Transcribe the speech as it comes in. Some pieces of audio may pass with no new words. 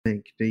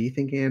Do you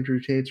think Andrew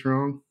Tate's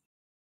wrong?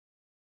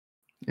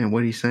 And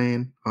what he's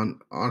saying on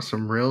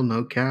some real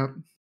no cap?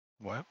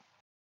 What?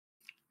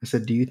 I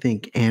said, do you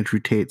think Andrew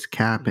Tate's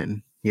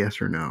capping?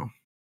 Yes or no?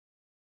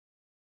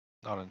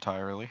 Not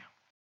entirely.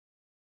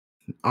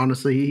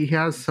 Honestly, he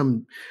has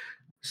some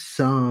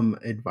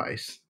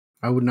advice.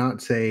 I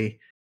would say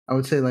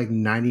like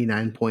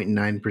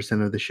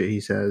 99.9% of the shit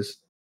he says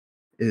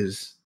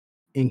is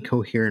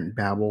incoherent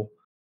babble.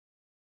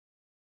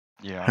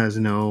 Yeah. Has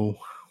no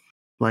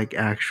like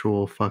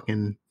actual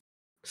fucking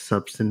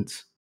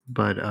substance.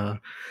 But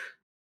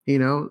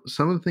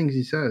some of the things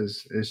he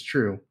says is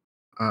true.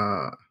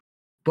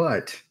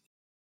 But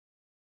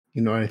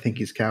you know what I think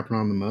he's capping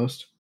on the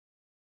most?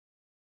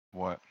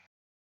 What?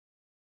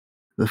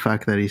 The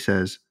fact that he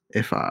says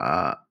if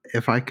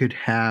I could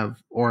have,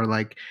 or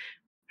like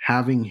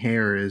having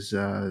hair is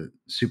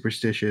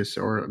superstitious,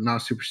 or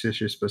not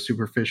superstitious but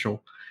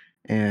superficial,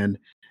 and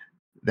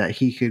that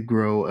he could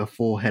grow a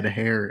full head of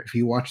hair. If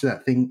you watch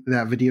that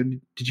video,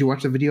 did you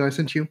watch the video I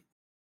sent you?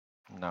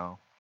 No.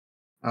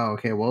 Oh,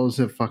 okay. Well, it was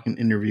a fucking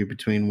interview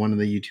between one of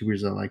the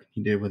YouTubers that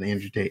he did with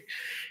Andrew Tate.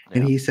 Yeah.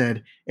 And he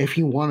said if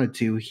he wanted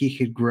to, he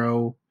could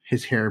grow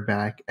his hair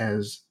back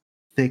as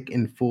thick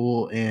and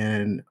full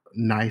and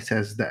nice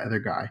as the other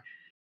guy.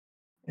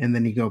 And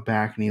then you go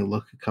back and you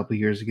look a couple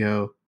years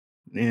ago.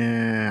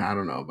 I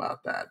don't know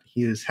about that.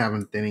 He was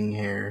having thinning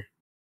hair,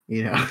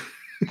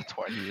 That's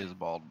why he is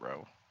bald,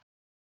 bro.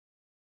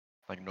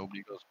 Like,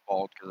 nobody goes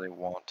bald because they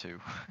want to.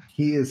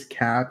 He is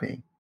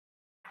capping.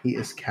 He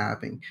is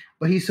capping.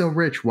 But he's so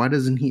rich. Why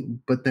doesn't he?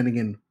 But then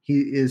again, he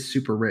is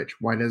super rich.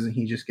 Why doesn't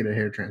he just get a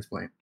hair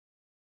transplant?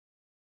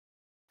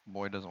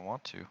 Boy doesn't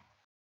want to.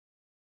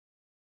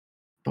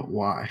 But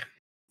why?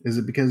 Is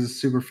it because it's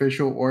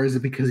superficial, or is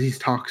it because he's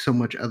talked so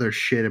much other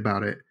shit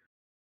about it?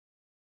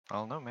 I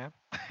don't know, man.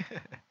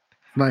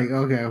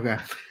 Okay.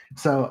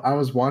 So I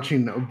was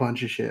watching a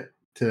bunch of shit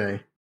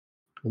today.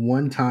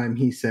 One time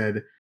he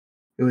said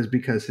it was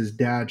because his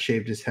dad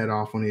shaved his head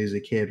off when he was a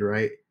kid,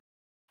 right?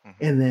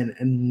 Mm-hmm. And then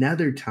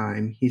another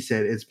time he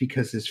said it's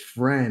because his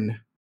friend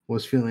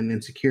was feeling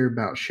insecure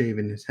about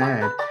shaving his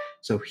head,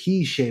 so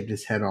he shaved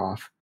his head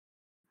off,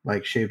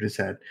 shaved his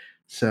head.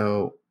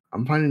 So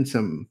I'm finding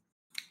some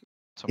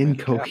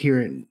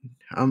incoherent.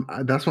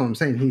 That's what I'm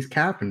saying. He's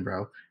capping,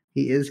 bro.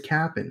 He is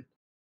capping.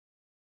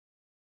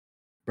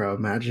 Bro,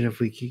 imagine if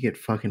we could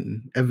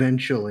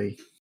eventually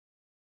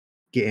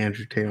get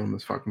Andrew Tate on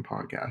this fucking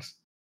podcast.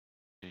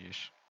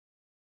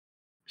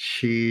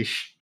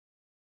 Sheesh.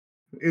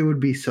 It would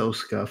be so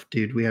scuffed,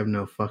 dude. We have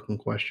no fucking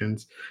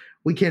questions.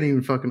 We can't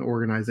even fucking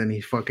organize any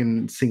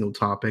fucking single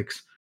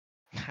topics.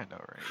 I know,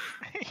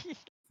 right?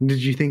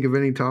 Did you think of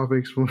any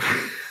topics?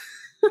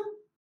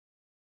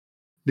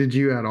 Did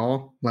you at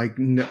all?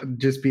 No,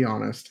 just be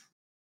honest.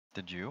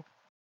 Did you?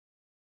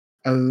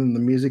 Other than the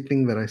music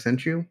thing that I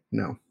sent you?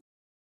 No.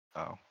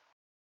 Oh.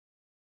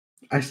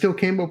 I still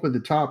came up with the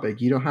topic.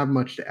 You don't have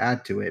much to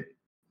add to it,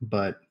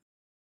 but...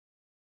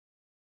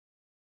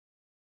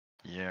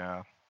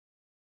 Yeah.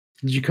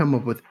 Did you come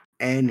up with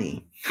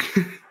any?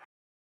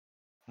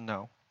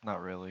 No,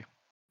 not really.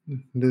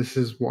 This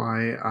is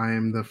why I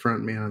am the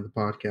front man of the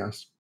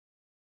podcast.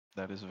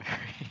 That is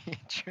very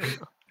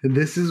true.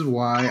 This is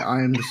why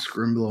I am the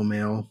Scrimblow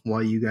male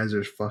while you guys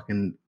are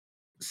fucking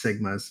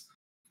Sigmas.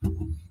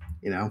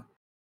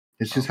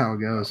 It's just how it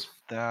goes.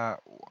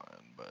 That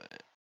one,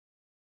 but...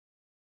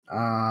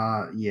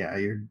 Yeah,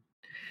 you're...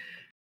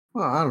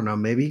 Well, I don't know.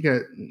 Maybe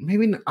I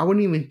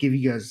wouldn't even give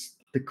you guys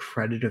the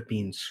credit of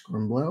being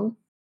Scrimblow.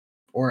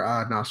 Or,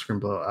 not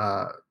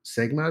Scrimblow,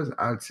 Sigmas.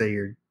 I would say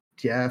you're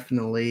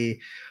definitely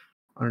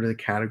under the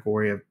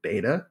category of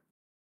Beta.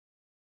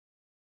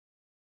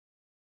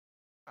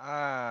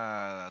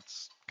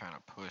 That's kind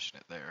of pushing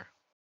it there.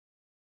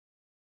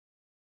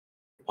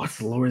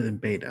 What's lower than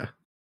Beta?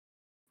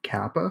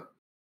 Kappa?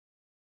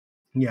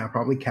 Yeah,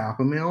 probably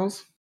Kappa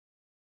males.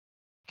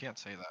 Can't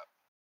say that.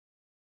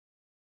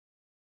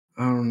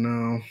 I don't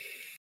know.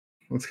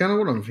 That's kind of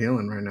what I'm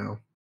feeling right now.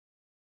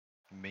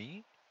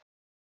 Me?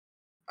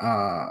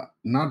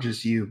 Not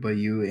just you, but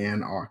you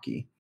and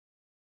Aki.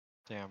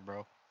 Damn,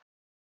 bro.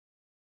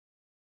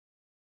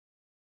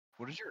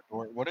 What does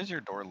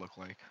your door look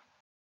like?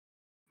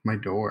 My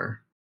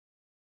door?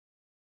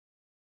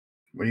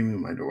 What do you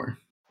mean my door?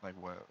 Like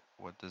what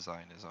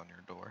design is on your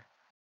door?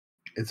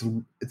 It's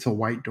a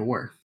white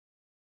door.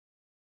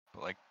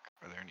 But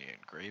are there any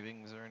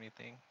engravings or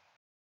anything?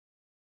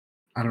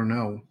 I don't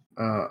know.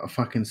 A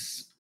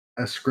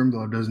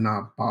Scrimblow does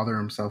not bother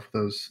himself with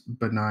those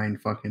benign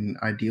fucking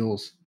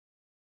ideals.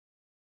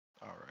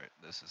 Alright,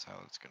 this is how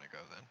it's gonna go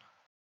then.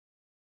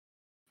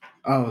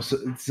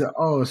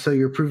 So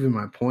you're proving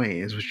my point,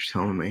 is what you're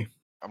telling me.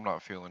 I'm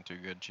not feeling too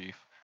good, Chief.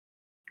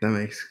 That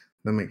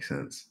makes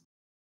sense.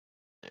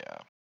 Yeah.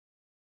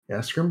 Yeah,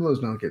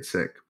 Scrimblows don't get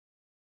sick.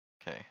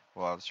 Okay.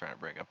 Well, I was trying to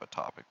bring up a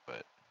topic,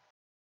 but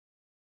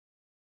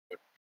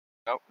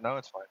no,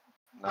 it's fine.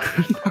 No,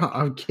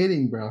 I'm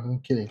kidding, bro. I'm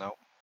kidding. No.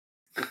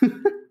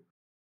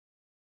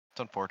 It's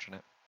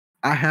unfortunate.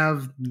 I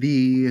have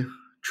the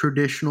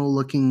traditional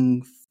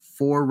looking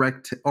four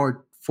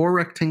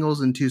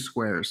rectangles and 2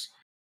 squares.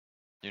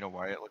 You know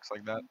why it looks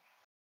like that?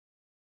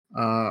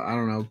 I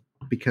don't know,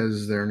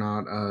 because they're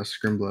not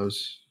scrimblows.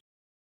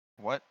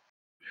 What?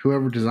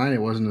 Whoever designed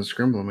it wasn't a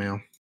scrimblow mail.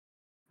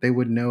 They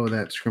would know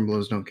that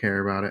scrimblows don't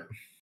care about it.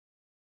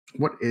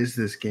 What is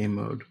this game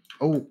mode?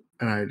 Oh,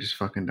 and I just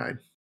fucking died.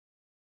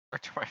 I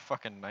turn my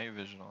fucking night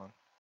vision on.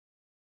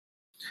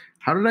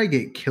 How did I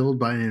get killed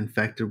by an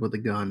infected with a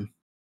gun?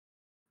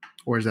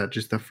 Or is that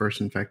just the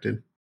first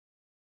infected?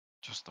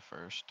 Just the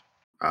first.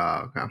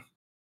 Okay.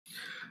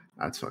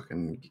 That's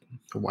fucking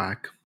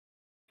whack.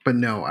 But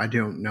no, I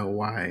don't know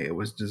why it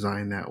was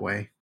designed that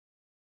way.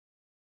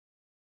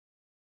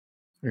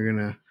 Are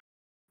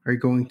you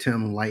going to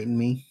enlighten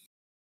me?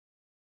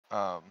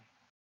 So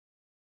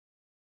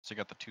you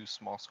got the 2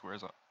 small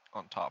squares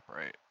on top,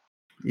 right?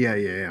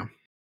 Yeah.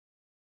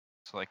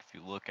 So like if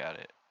you look at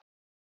it,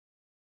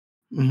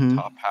 Mm-hmm.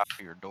 top half of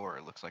your door,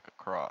 it looks like a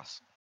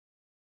cross.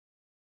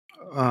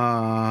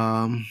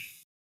 The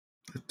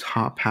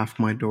top half of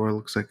my door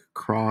looks like a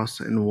cross.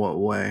 In what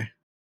way?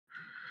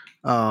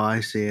 Oh, I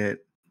see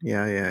it.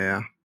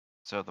 Yeah.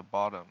 So the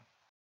bottom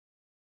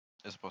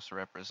is supposed to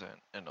represent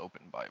an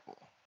open Bible.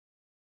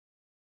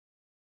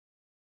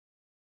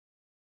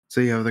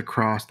 So you have the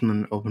cross and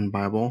then open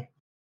Bible.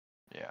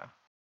 Yeah.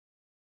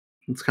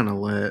 It's kind of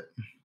lit.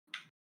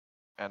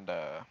 And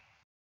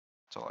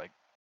so like,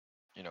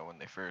 you know, when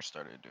they first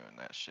started doing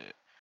that shit,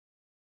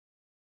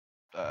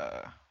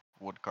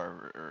 wood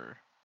carver or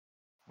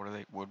what are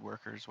they?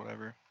 Woodworkers,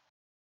 whatever.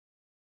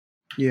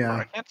 Bro, Yeah,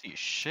 I can't see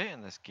shit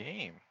in this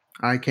game.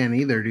 I can't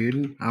either,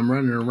 dude. I'm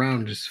running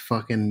around just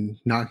fucking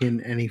not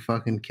getting any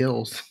fucking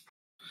kills.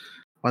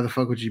 Why the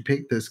fuck would you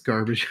pick this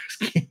garbage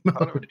ass game I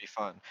thought it would mode? be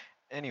fun.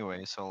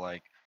 Anyway, so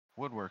like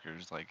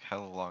woodworkers, like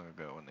hella long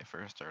ago when they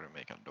first started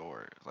making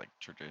doors, like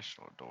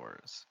traditional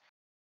doors,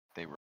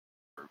 they were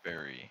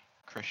very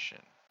Christian,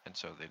 and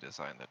so they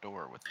designed the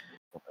door with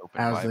an open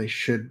As Bible they at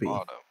should the be.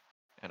 bottom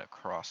and a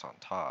cross on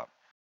top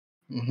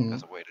Mm-hmm.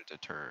 as a way to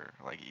deter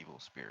like evil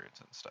spirits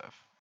and stuff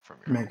from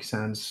your home. Makes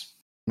sense.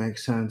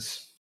 Makes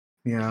sense.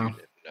 If you Yeah.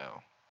 didn't know,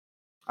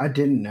 I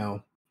didn't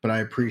know, but I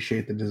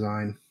appreciate the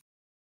design.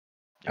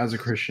 As a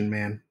yes, Christian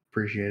man,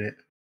 appreciate it.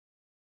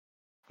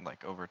 and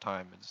like over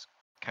time, it's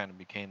kind of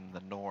became the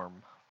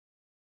norm.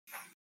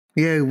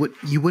 Yeah,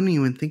 you wouldn't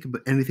even think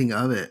about anything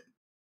of it.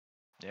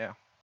 Yeah,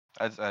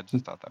 I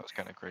just thought that was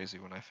kind of crazy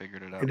when I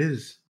figured it out. It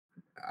is.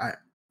 I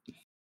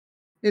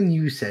and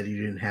you said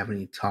you didn't have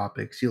any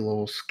topics, you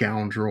little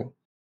scoundrel.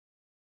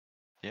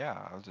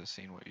 Yeah, I was just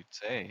seeing what you'd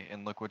say,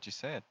 and look what you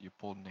said. You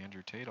pulled an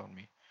Andrew Tate on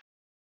me.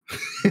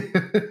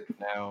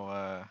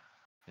 Now,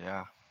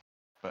 yeah,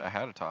 but I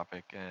had a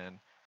topic, and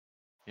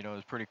you know, it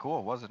was pretty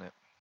cool, wasn't it?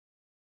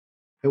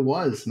 It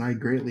was, and I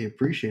greatly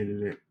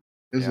appreciated it.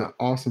 It was Yeah. an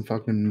awesome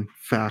fucking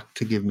fact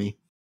to give me.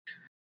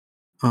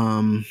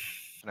 Um,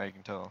 Now you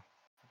can tell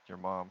your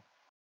mom.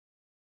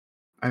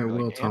 I Be like,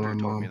 will tell my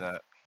Andrew told me mom.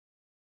 that.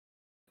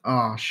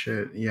 Oh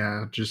shit,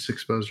 yeah, just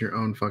expose your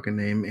own fucking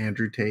name,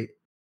 Andrew Tate.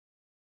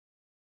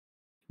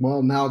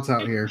 Well, now it's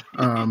out here.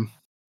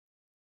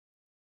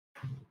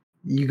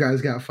 You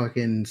guys got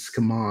fucking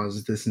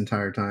scammers this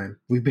entire time.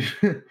 We've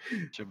been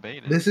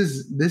Debated. this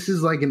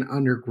is like an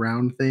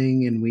underground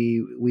thing, and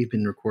we've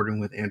been recording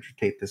with Andrew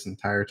Tate this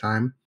entire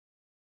time,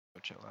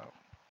 Go chill out.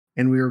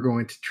 and we were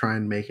going to try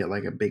and make it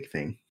like a big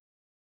thing.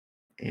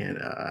 And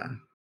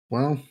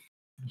well,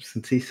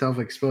 since he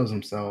self-exposed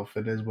himself,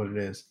 it is what it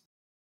is.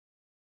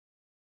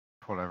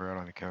 Whatever, I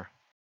don't even care.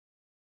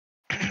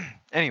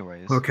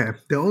 Anyways, Okay,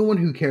 the only one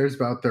who cares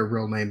about their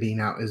real name being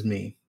out is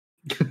me.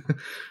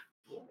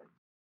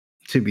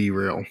 To be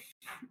real,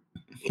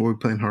 were we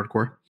playing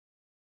hardcore?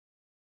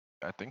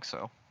 I think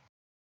so.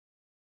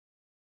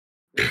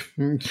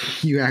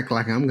 You act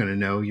like I'm gonna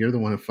know. You're the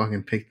one who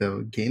fucking picked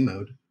the game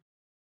mode.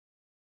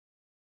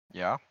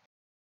 Yeah,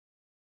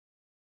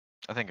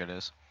 I think it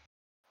is.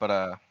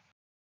 But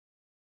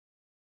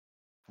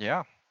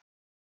yeah.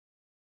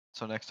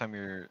 So next time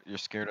you're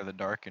scared of the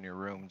dark in your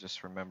room,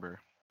 just remember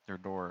your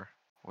door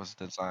was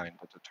designed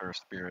to deter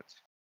spirits.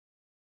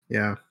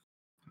 Yeah,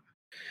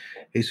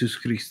 Jesus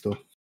Cristo,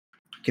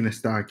 quien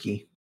está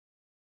aquí.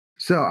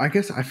 So I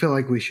guess I feel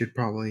like we should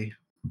probably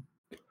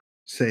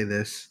say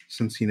this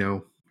since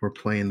we're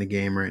playing the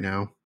game right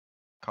now.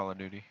 Call of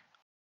Duty.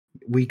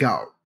 We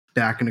got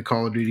back into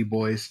Call of Duty,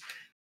 boys.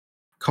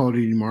 Call of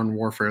Duty Modern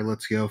Warfare.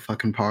 Let's go,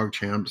 fucking Pog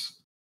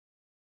champs.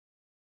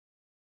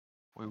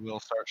 We will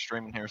start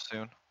streaming here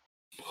soon.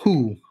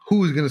 Who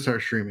is gonna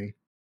start streaming?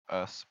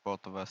 Us,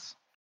 both of us.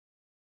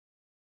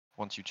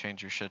 Once you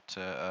change your shit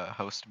to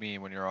host me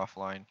when you're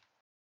offline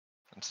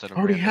instead I of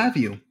already random. have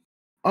you.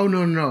 Oh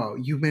no,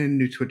 you made a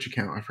new Twitch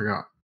account. I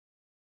forgot.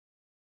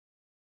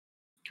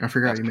 That's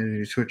You made a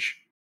new Twitch.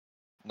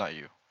 not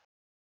you.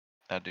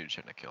 That dude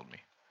shouldn't have killed me.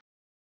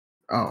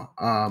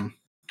 Oh,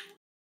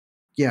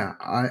 yeah.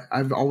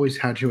 I've always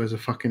had you as a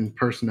fucking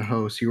person to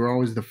host. You were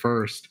always the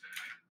first.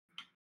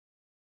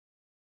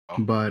 Oh.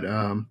 But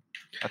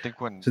I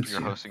think when since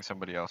you're hosting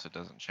somebody else, it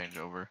doesn't change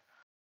over.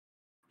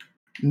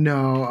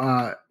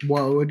 No,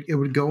 well, it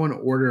would go in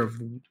order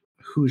of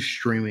who's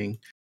streaming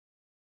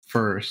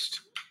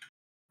first,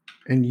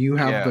 and you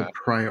have the Yeah,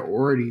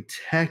 priority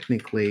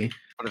technically.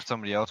 but if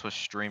somebody else was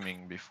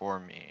streaming before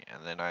me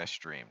and then I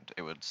streamed,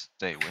 it would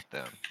stay with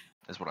them,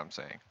 is what I'm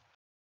saying.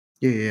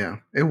 Yeah,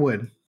 it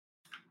would.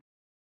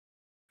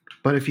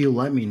 But if you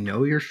let me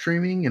know you're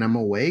streaming and I'm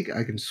awake,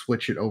 I can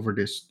switch it over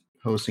to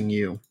hosting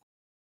you.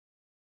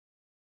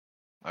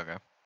 Okay.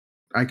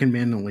 I can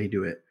manually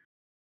do it.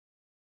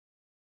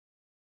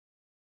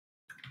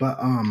 But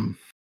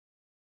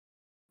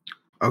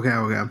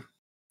okay.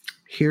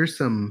 Here's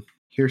some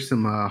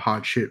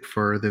hot shit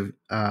for the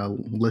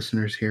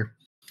listeners here.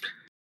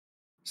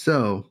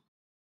 So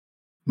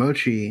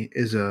Mochi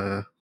is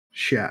a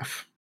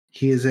chef.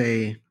 He is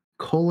a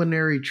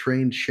culinary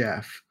trained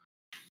chef.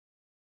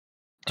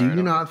 All Do right, you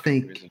don't get not too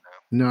think? crazy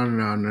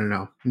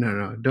now.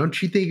 No.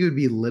 Don't you think it would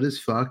be lit as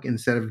fuck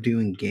instead of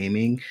doing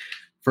gaming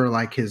for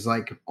like his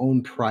like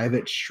own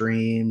private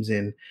streams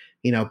and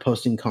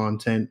posting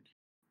content?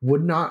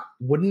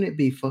 Wouldn't it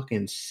be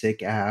fucking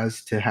sick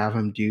as to have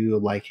him do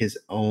like his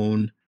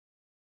own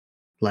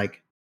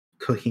like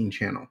cooking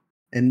channel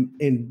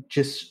and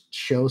just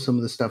show some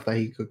of the stuff that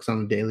he cooks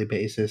on a daily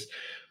basis?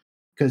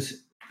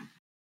 Because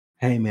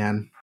hey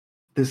man,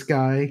 this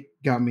guy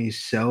got me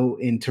so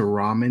into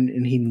ramen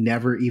and he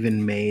never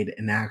even made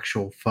an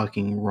actual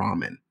fucking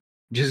ramen.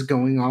 Just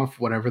going off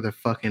whatever the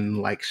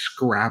fucking like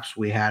scraps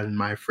we had in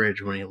my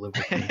fridge when he lived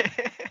with me.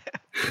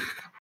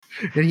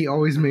 And he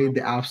always made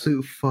the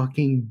absolute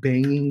fucking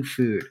banging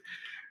food.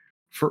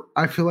 For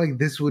I feel like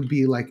this would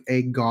be like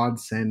a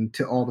godsend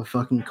to all the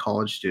fucking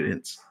college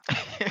students.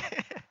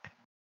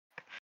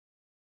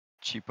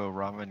 Cheapo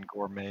ramen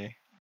gourmet.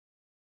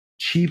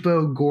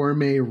 Cheapo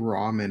gourmet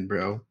ramen,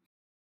 bro.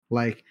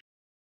 Like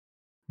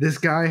this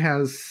guy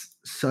has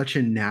such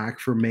a knack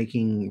for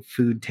making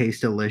food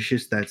taste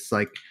delicious that's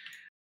like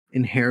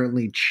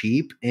inherently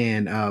cheap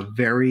and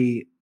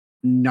very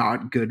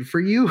not good for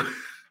you.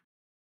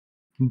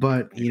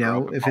 But You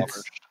grow up if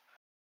it's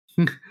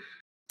impoverished.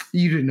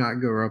 you did not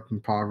grow up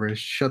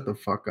impoverished, shut the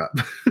fuck up.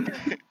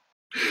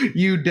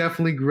 You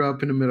definitely grew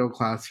up in a middle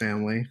class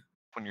family.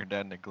 When your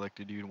dad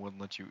neglected you and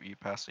wouldn't let you eat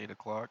past 8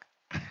 o'clock.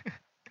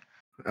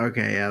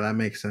 Okay, yeah, that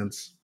makes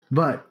sense.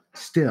 But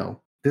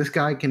still, this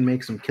guy can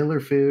make some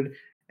killer food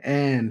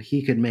and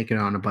he could make it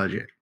on a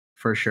budget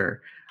for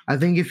sure. I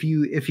think if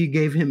you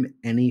gave him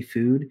any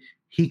food,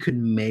 he could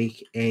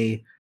make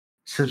a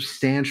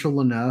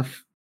substantial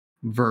enough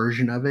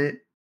version of it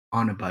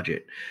on a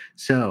budget.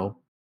 So,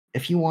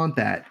 if you want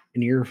that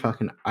and you're a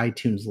fucking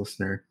iTunes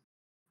listener,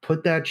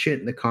 put that shit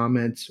in the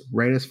comments,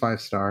 rate us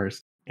 5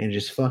 stars, and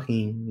just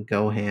fucking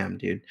go ham,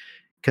 dude.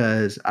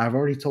 Because I've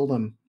already told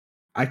him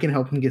I can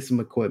help him get some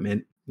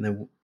equipment and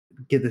then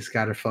get this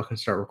guy to fucking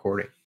start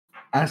recording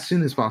as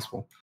soon as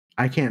possible.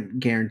 I can't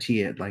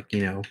guarantee it, like,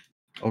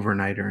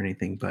 overnight or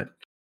anything, but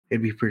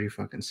it'd be pretty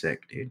fucking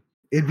sick, dude.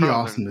 It'd be Bro,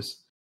 awesome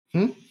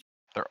to.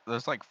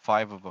 there's like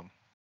 5 of them,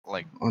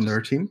 like On just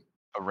their team.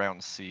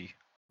 around C.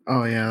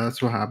 Oh yeah,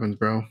 that's what happens,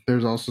 bro.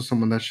 There's also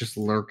someone that's just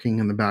lurking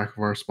in the back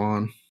of our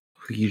spawn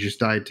who you just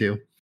died to.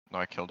 No,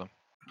 I killed him.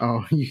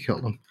 Oh, you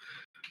killed him.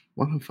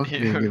 What the fuck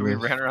did he give We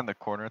us? ran around the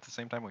corner at the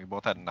same time. We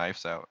both had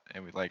knives out,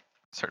 and we like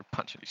started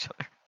punching each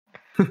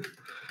other.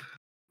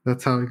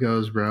 That's how it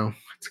goes, bro.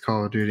 It's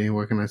Call of Duty.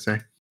 What can I say?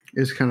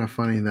 It's kind of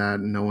funny that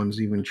no one's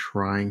even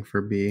trying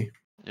for B.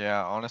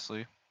 Yeah,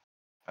 honestly,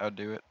 I would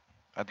do it.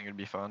 I think it'd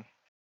be fun,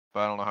 but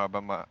I don't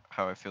know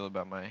how I feel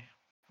about my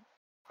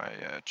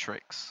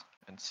tricks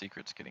and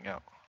secrets getting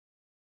out.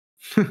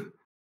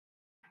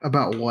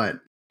 About what?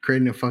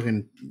 Creating a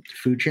fucking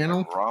food Like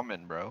channel?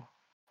 ramen, bro.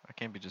 I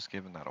can't be just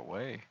giving that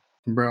away.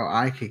 Bro,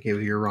 I could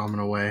give your ramen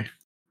away.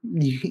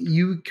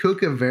 You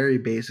cook a very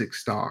basic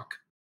stock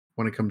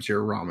when it comes to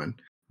your ramen,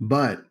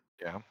 but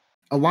Yeah.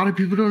 a lot of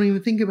people don't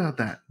even think about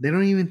that. They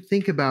don't even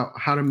think about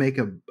how to make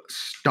a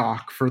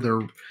stock for their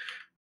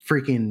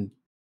freaking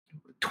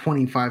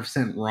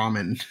 25-cent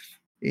ramen,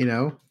 you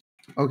know?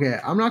 Okay,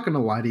 I'm not going to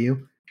lie to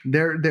you.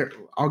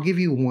 I'll give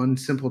you one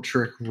simple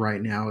trick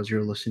right now as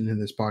you're listening to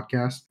this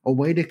podcast. A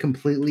way to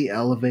completely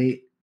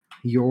elevate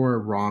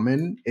your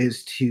ramen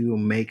is to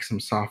make some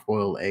soft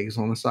boiled eggs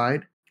on the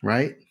side,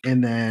 right?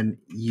 And then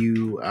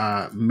you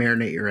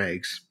marinate your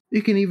eggs.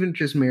 You can even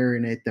just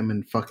marinate them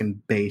in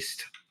fucking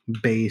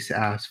base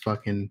ass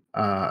fucking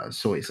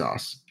soy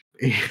sauce.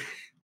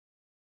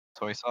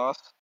 Soy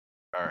sauce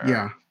or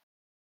Yeah,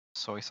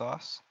 soy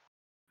sauce.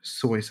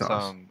 soy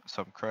sauce.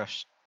 Some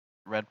crushed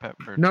red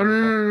pepper, No, no,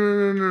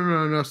 chili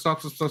pepper. no.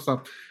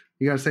 Stop.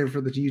 You gotta save it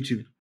for the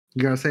YouTube.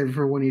 You gotta save it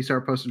for when you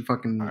start posting All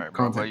fucking right,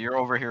 bro. But content. you're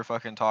over here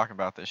fucking talking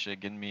about this shit,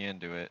 getting me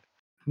into it.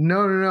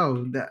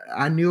 No.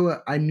 I knew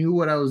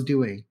what I was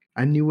doing.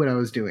 I did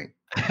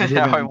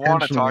Now it I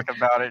want to talk intentionally.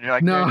 about it. You're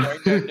like, no, No.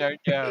 no, no,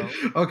 no,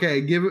 no.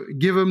 Okay, give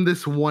him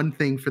this one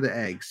thing for the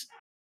eggs.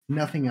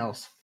 Nothing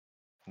else.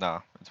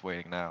 No, it's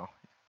waiting now.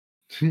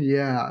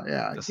 Yeah. The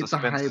Get the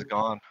suspense is hype.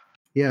 gone.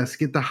 Yes,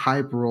 get the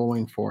hype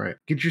rolling for it.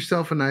 Get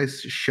yourself a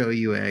nice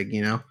shoyu egg,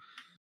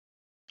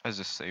 I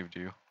just saved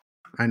you.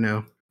 I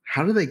know.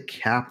 How do they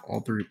cap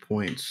all 3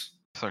 points?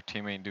 So our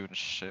team ain't doing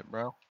shit,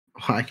 bro.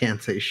 I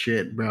can't say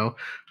shit, bro.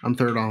 I'm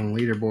third on the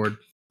leaderboard.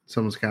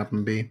 Someone's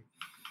capping B.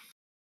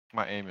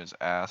 My aim is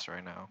ass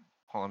right now.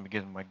 Hold on, let me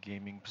get in my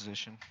gaming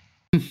position.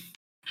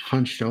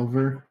 Hunched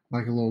over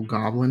like a little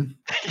goblin.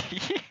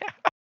 Yeah.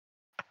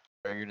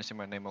 You're gonna see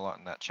my name a lot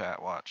in that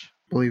chat. Watch.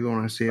 Believe it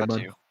when I see it, That's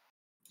bud. you.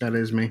 That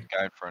is me.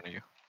 Guy in front of you.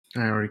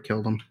 I already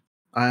killed him.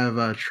 I have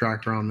a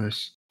tracker on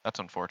this. That's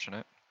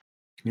unfortunate.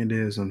 It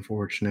is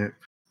unfortunate.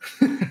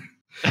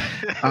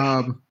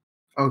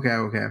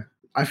 Okay.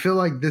 I feel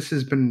like this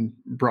has been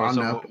brought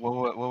So up.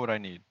 what would I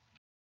need?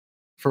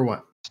 For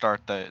what?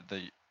 Start the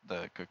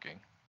cooking.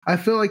 I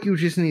feel like you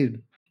just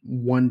need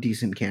one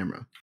decent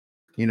camera,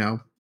 you know,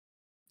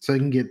 so you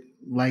can get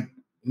like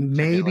Should I get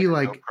maybe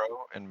like a like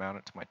GoPro and mount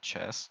it to my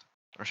chest,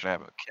 or should I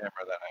have a camera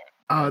that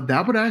I?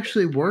 that would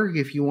actually work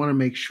if you want to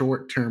make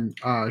short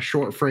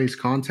phrase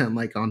content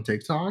like on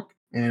TikTok.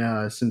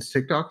 And since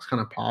TikTok's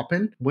kind of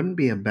popping, wouldn't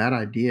be a bad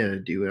idea to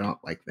do it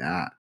like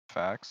that.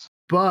 Facts.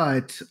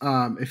 But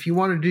if you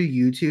want to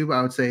do YouTube,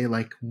 I would say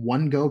like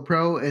one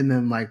GoPro and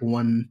then like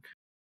one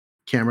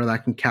camera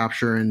that can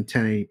capture in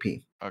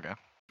 1080p. Okay.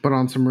 But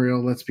on some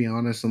real, let's be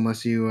honest,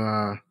 unless you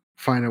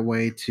find a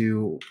way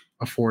to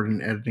afford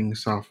an editing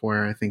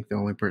software, I think the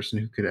only person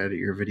who could edit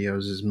your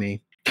videos is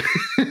me.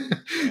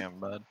 Damn,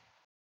 bud.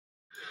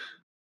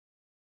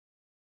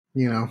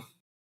 You know,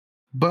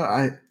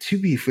 but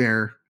to be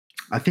fair,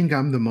 I think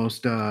I'm the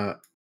most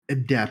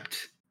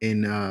adept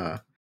in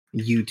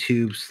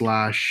YouTube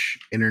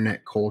 /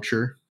 internet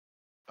culture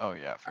Oh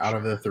yeah, for out sure.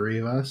 of the 3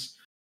 of us.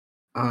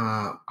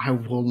 I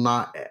will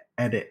not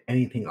edit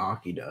anything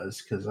Aki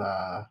does because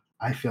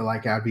I feel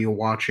like I'd be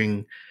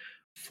watching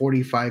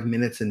 45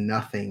 minutes and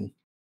nothing,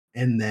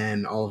 and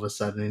then all of a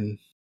sudden,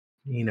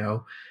 you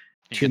know,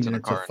 He 2 gets in a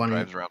minutes of car and funny.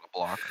 drives around the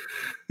block.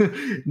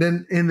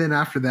 then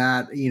after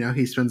that, you know,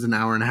 he spends an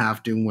hour and a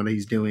half doing what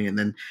he's doing, and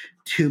then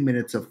 2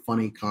 minutes of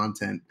funny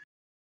content.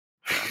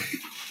 Yeah.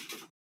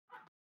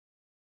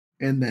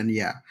 And then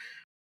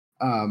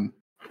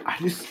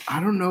I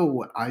don't know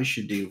what I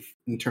should do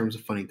in terms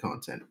of funny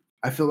content.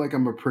 I feel like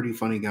I'm a pretty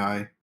funny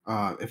guy.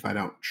 If I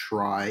don't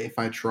try, if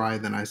I try,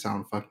 then I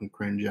sound fucking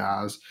cringe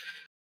ass.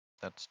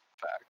 That's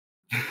fact.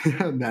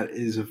 That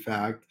is a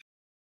fact.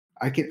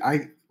 I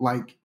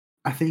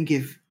think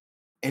if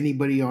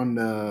anybody on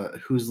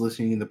who's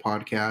listening to the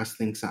podcast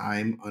thinks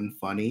I'm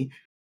unfunny,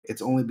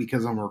 it's only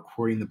because I'm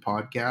recording the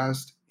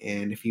podcast.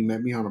 And if you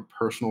met me on a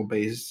personal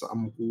basis,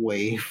 I'm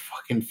way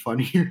fucking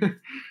funnier.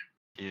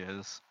 He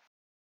is.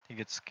 He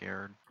gets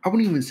scared. I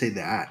wouldn't even say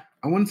that.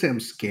 I wouldn't say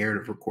I'm scared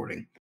of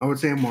recording. I would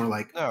say I'm more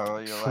like, No,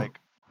 you're like,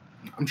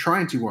 I'm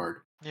trying too hard.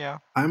 yeah.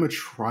 I'm a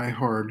try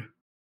hard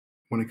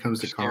when it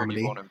comes You're to scared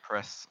comedy. you won't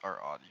impress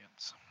our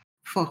audience.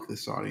 Fuck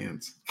this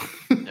audience.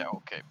 Yeah,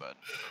 okay, bud.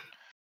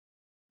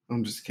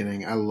 I'm just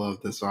kidding. I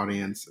love this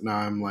audience. Now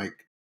I'm like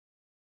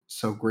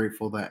so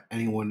grateful that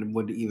anyone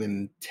would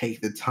even take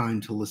the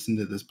time to listen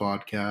to this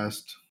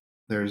podcast.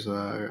 There's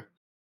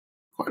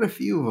quite a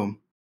few of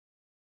them,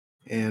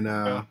 and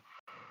Yeah.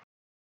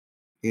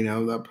 you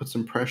know, that puts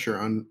some pressure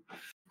on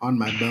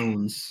my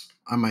bones,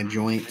 on my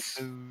joints.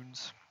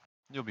 Boons.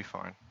 You'll be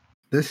fine.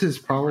 This is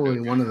probably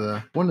doing one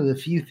of the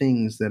few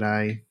things that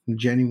I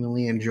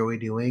genuinely enjoy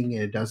doing,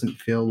 and it doesn't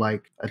feel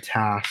like a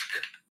task,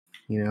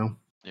 you know.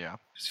 Yeah. It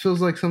just feels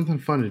like something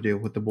fun to do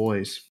with the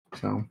boys.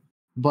 So,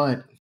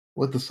 but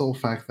with the sole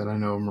fact that I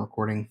know I'm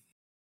recording,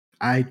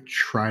 I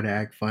try to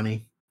act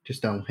funny,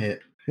 just don't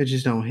hit. It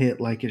just don't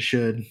hit like it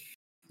should,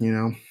 you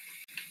know.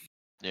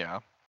 Yeah.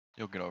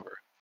 You'll get over it.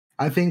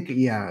 I think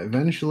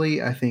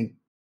eventually I think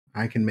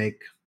I can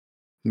make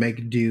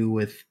do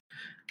with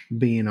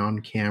being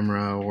on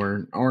camera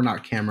or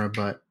not camera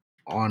but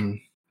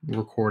on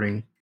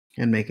recording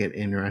and make it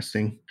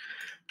interesting.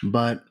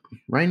 But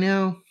right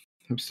now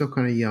I'm still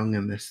kind of young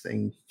in this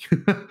thing.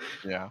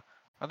 Yeah.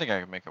 I think I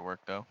can make it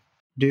work though.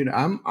 Dude,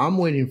 I'm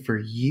waiting for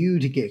you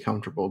to get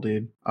comfortable,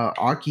 dude.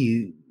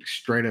 Aki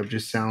straight up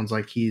just sounds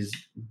like he's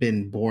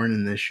been born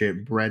in this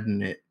shit, bred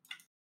in it.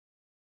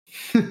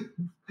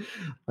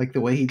 Like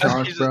the way he You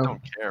talks, just bro.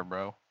 don't care,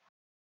 bro.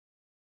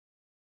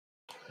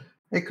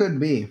 It could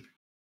be,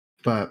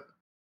 but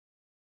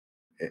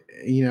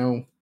you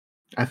know,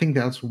 I think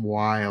that's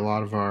why a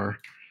lot of our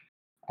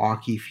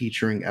Aki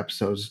featuring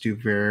episodes do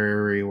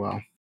very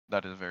well.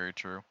 That is very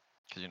true.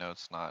 Because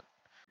it's not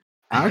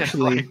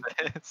Actually,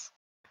 like this.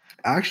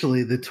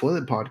 actually, the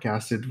Toilet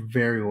Podcast did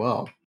very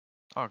well.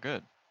 Oh,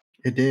 good.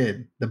 It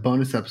did. The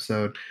bonus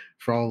episode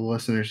for all the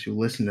listeners who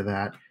listened to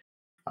that.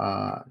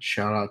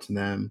 Shout out to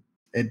them.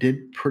 It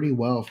did pretty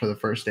well for the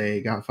first day.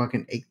 It got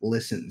fucking 8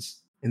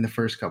 listens in the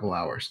first couple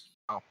hours,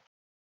 Oh.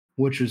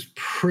 which was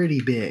pretty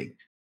big.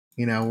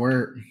 You know,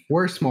 we're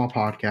a small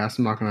podcast.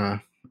 I'm not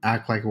gonna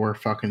act like we're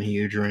fucking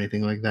huge or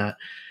anything like that.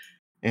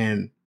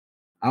 And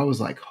I was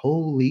like,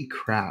 holy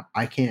crap!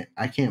 I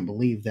can't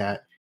believe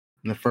that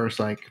in the first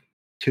like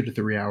 2 to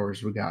 3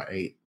 hours we got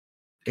 8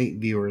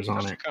 viewers on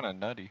That's it. kind of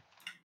nutty.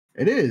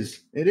 It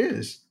is.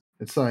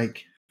 It's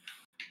like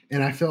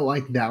And I felt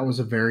like that was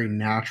a very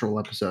natural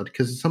episode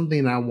because it's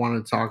something I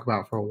wanted to talk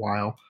about for a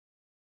while.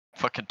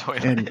 Fucking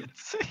And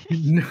toilets.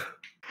 no,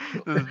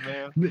 This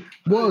man.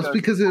 well, He it's doesn't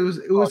because talk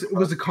it about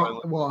was a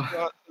toilets. well,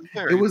 It's it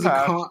very was a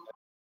passionate.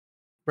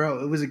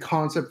 bro, it was a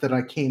concept that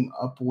I came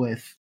up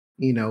with,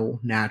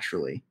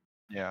 naturally.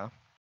 Yeah.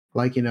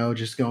 Like,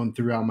 just going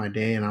throughout my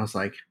day, and I was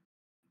like,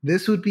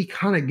 this would be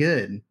kind of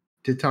good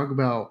to talk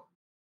about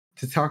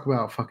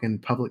fucking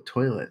public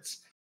toilets,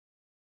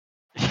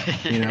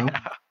 you know?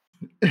 Yeah.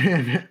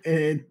 and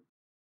it,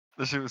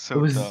 This shit was it so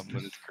was dumb,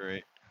 but it's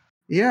great.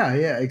 yeah,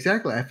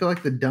 exactly. I feel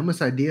like the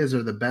dumbest ideas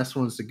are the best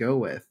ones to go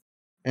with.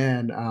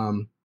 And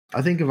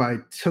I think if I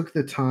took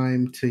the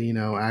time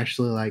to,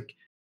 actually like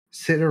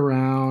sit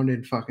around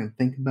and fucking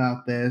think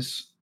about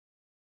this,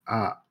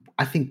 uh,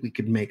 I think we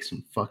could make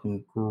some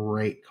fucking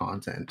great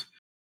content.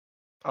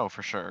 Oh,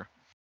 for sure.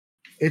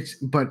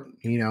 But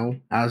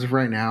as of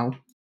right now,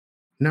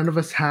 none of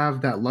us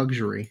have that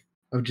luxury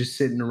of just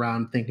sitting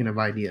around thinking of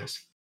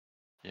ideas.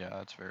 Yeah,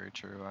 that's very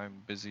true.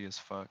 I'm busy as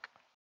fuck.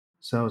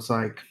 So it's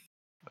like,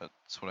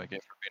 That's what I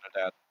get for being a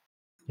dad.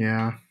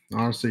 yeah,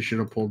 honestly, should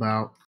have pulled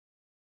out.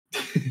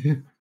 Yeah,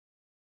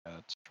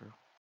 that's true.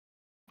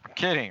 I'm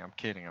kidding. I'm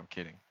kidding. I'm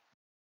kidding.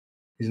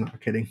 He's not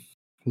kidding.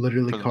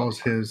 Literally For the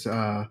most calls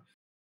part.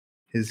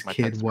 his My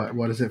pet kid sperm.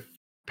 what is it?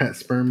 Pet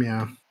sperm,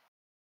 yeah.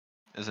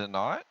 Is it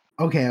not?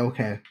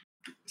 Okay.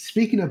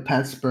 Speaking of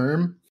pet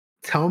sperm,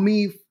 tell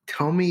me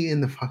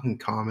in the fucking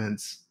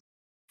comments,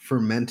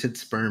 fermented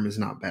sperm is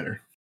not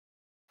better.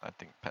 I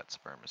think pet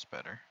sperm is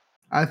better.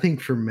 I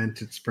think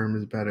fermented sperm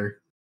is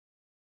better.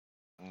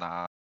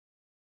 Nah.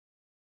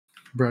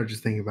 Bro,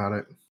 just think about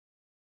it.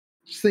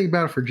 Just think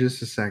about it for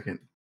just a second.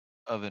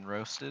 Oven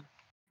roasted?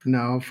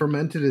 No,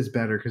 fermented is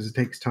better because it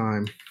takes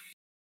time.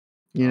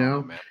 I don't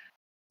know, man.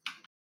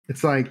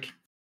 It's like,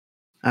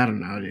 I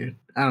don't know, dude.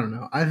 I don't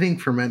know. I think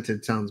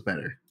fermented sounds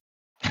better.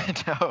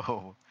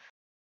 No.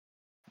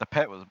 The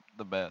pet was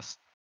the best.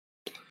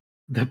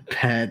 The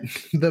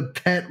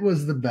pet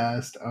was the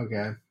best.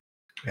 Okay.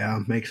 Yeah,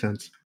 makes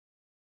sense.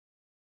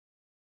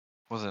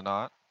 Was it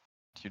not?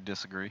 Do you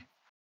disagree?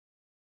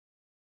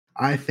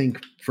 I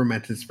think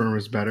fermented sperm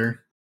is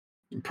better,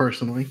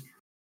 personally.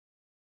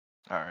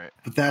 All right.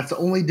 But that's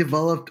only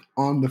developed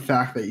on the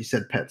fact that you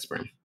said pet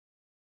sperm.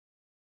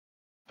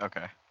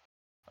 Okay.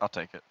 I'll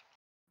take it.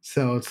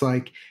 So it's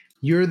like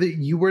you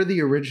were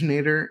the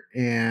originator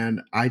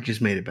and I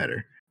just made it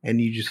better. And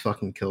you just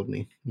fucking killed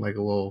me like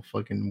a little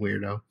fucking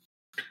weirdo.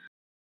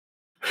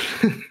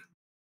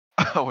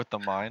 With the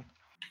mine?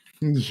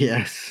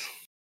 Yes.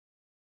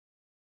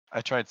 I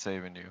tried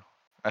saving you.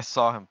 I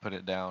saw him put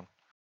it down.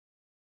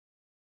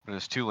 But it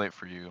was too late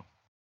for you.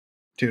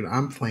 Dude,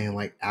 I'm playing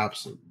like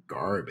absolute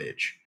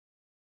garbage.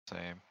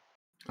 Same.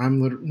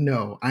 I'm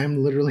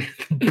literally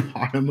at the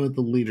bottom of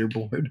the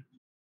leaderboard.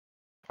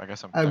 I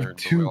guess I'm I have third,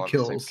 but we 2 all have the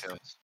same kills.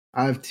 kills.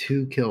 I have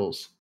 2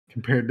 kills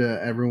compared to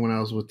everyone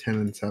else with 10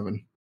 and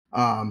 7.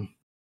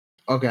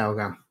 Okay.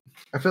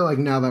 I feel like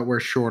now that we're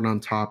short on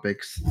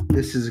topics,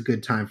 this is a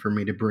good time for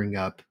me to bring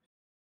up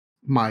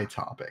my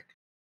topic.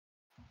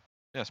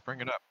 Yes,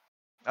 bring it up.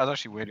 I was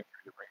actually waiting for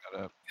you to bring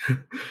that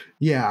up.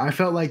 Yeah, I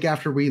felt like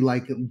after we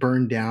like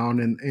burned down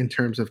in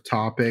terms of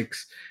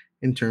topics,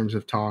 in terms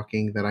of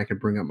talking, that I could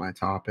bring up my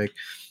topic.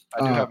 I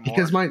do have more.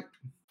 Because I was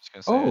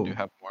gonna say I do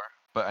have more,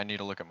 but I need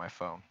to look at my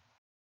phone.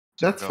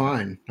 So that's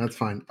fine. That's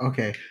fine.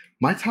 Okay.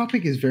 My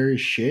topic is very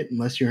shit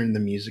unless you're in the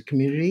music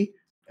community,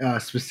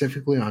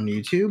 specifically on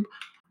YouTube.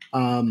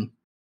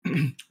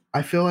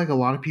 I feel like a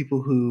lot of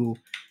people who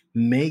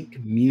make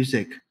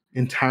music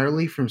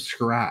entirely from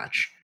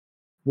scratch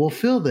will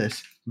feel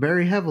this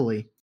very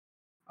heavily,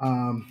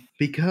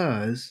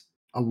 because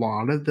a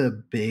lot of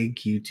the big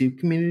YouTube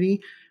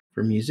community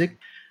for music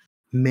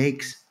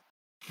makes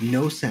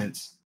no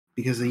sense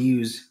because they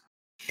use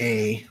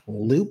a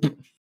loop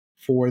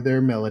for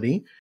their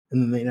melody,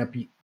 and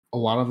then a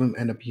lot of them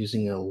end up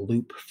using a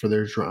loop for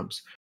their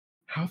drums.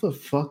 How the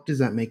fuck does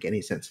that make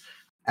any sense?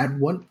 At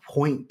what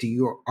point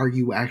are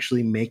you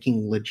actually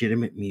making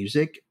legitimate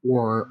music,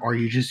 or are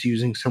you just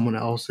using someone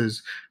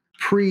else's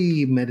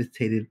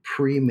premeditated,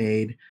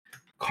 pre-made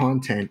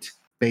content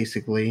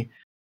basically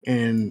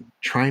and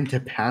trying to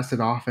pass it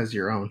off as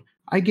your own?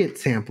 I get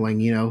sampling.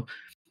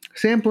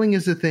 Sampling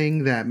is a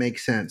thing that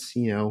makes sense.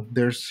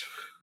 There's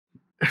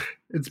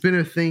it's been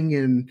a thing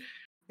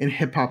in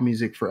hip hop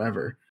music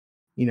forever.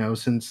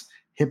 Since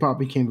hip hop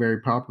became very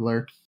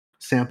popular,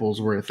 samples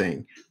were a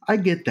thing. I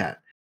get that.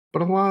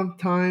 But a lot of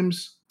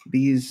times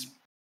these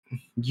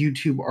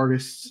YouTube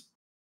artists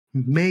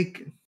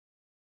make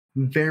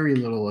very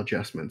little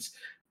adjustments.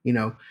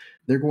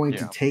 They're going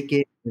to take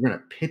it, they're going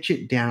to pitch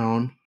it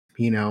down,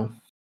 pitch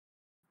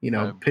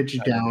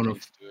it add a down of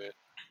bass to it,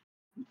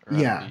 or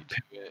add a beat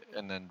to it,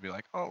 and then be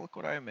like, "Oh, look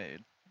what I made."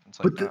 It's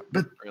like,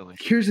 but really.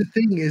 Here's the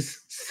thing: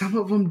 is some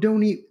of them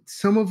don't eat.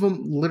 Some of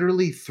them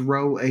literally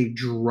throw a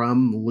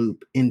drum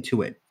loop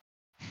into it.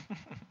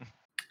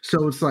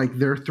 So it's like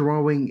they're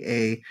throwing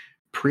a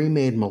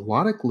pre-made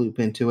melodic loop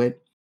into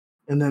it,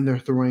 and then they're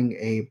throwing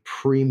a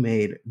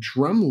pre-made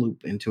drum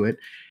loop into it,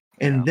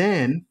 And Yeah.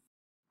 then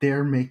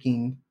they're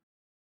making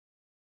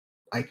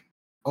like,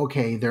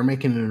 okay, they're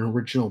making an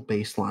original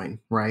bass line,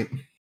 right?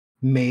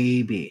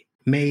 Maybe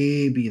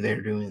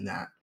they're doing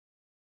that.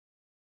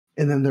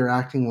 And then they're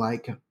acting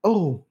like,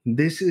 oh,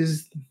 this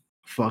is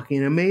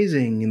fucking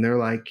amazing. And they're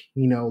like,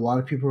 a lot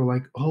of people are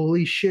like,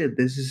 holy shit,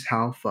 this is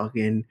how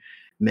fucking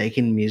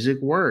making music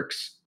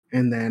works.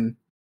 And then,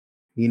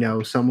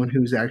 someone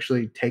who's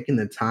actually taken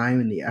the time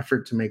and the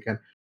effort to make an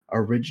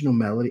original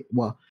melody.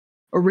 Well,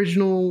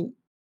 original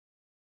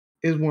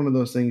is one of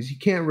those things you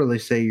can't really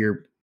say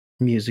your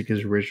music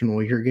is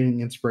original. You're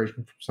getting inspiration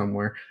from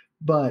somewhere,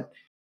 but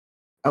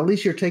at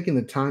least you're taking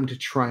the time to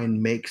try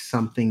and make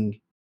something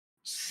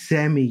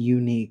semi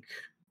unique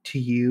to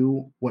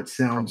you, what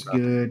From sounds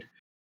nothing. good.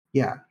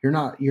 Yeah, you're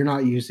not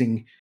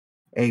using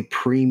a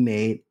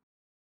pre-made,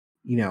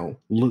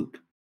 loop.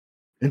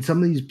 And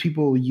some of these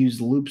people use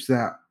loops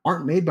that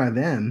aren't made by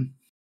them.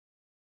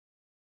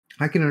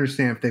 I can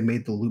understand if they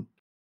made the loop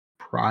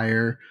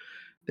prior.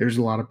 There's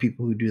a lot of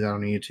people who do that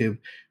on YouTube.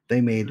 They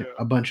made Yeah.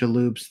 a bunch of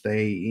loops.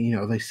 They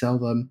sell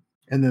them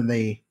and then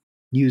they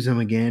use them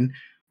again.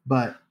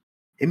 But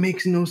it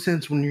makes no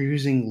sense when you're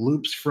using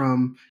loops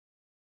from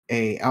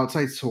a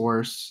outside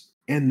source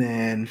and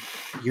then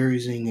you're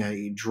using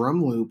a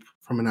drum loop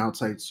from an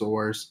outside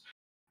source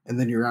and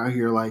then you're out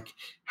here like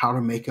how to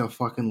make a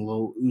fucking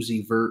low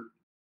Uzi Vert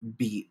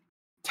beat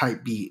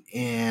type beat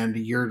and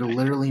you're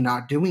literally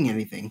not doing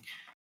anything.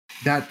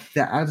 That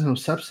adds no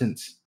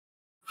substance.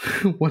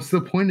 What's the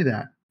point of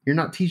that? You're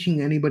not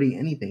teaching anybody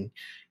anything.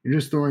 You're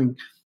just throwing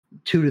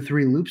 2 to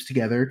 3 loops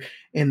together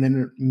and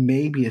then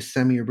maybe a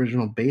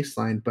semi-original bass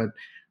line, but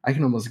I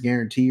can almost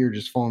guarantee you're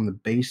just following the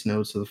bass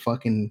notes of the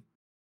fucking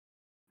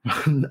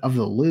of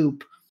the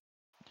loop.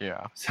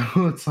 Yeah. So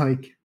it's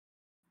like,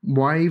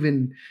 why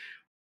even?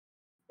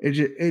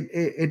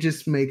 It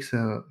just makes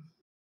a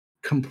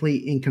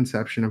complete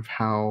inconception of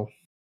how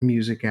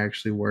music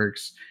actually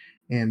works,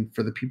 and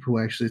for the people who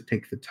actually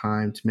take the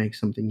time to make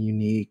something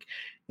unique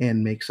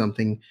and make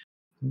something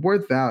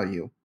worth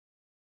value.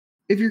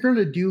 If you're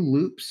gonna do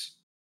loops,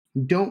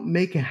 don't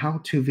make a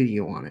how-to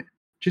video on it.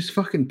 Just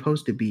fucking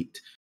post a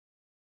beat.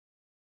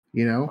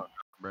 You know,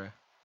 Bruh.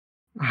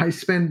 I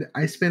spend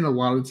a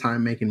lot of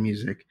time making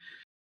music.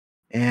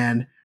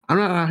 And I'm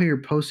not out here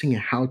posting a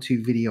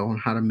how-to video on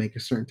how to make a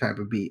certain type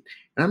of beat.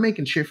 And I'm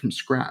making shit from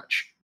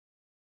scratch,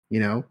 you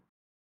know?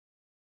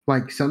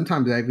 Like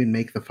sometimes I even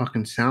make the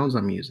fucking sounds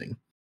I'm using.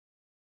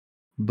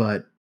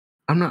 But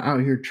I'm not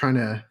out here trying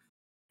to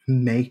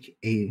make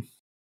a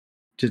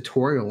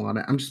tutorial on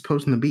it. I'm just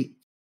posting the beat.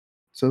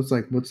 So it's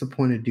like, what's the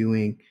point of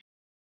doing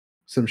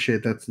some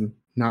shit that's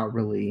not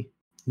really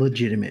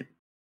legitimate?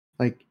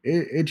 Like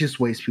it just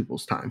wastes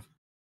people's time.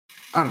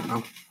 I don't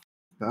know.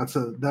 That was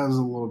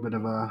a little bit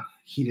of a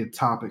heated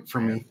topic for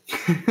Man,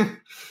 me.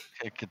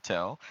 I could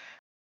tell.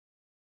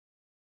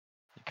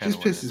 You kind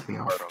Just of went in pisses me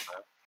hard off. on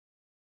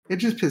that. It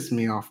just pisses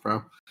me off, bro.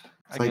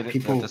 I It's get like it, but at the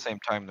people, same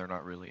time, they're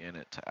not really in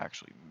it to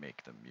actually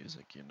make the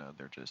music.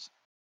 They're just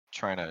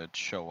trying to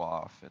show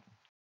off and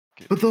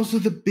get but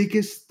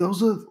views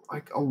those are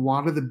like a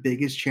lot of the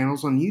biggest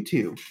channels on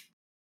YouTube.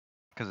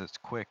 because it's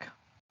quick.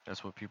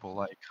 That's what people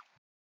like.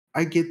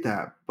 I get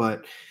that,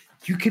 but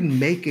you can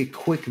make a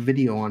quick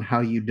video on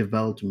how you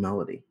developed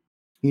melody.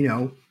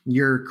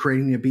 You're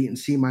creating a beat in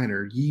C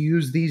minor. You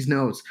use these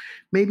notes.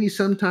 Maybe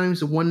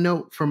sometimes one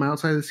note from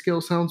outside the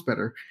scale sounds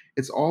better.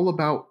 It's all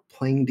about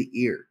playing the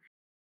ear,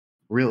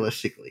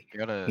 realistically. You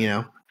gotta You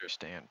know,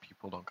 understand,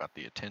 people don't got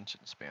the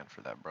attention span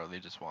for that, bro. They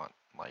just want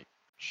like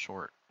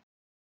short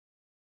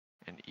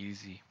and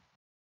easy.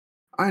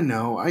 I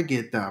know, I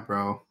get that,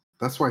 bro.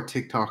 That's why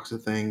TikTok's a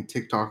thing.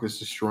 TikTok is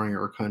destroying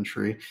our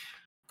country.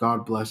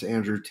 God bless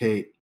Andrew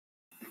Tate.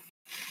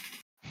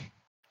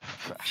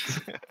 Facts.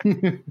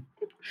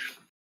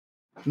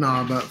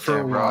 Nah, but for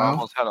a Damn, bro, I while,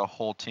 almost had a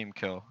whole team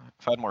kill.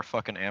 If I had more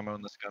fucking ammo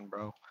in this gun,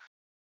 bro,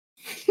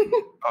 I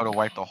would have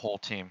wiped the whole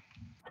team.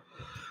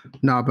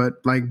 nah, but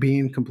like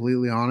being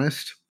completely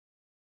honest,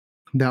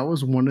 that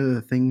was one of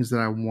the things that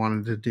I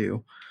wanted to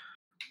do.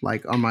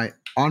 Like on my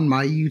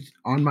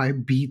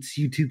Beats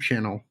YouTube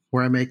channel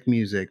where I make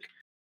music.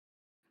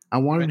 I I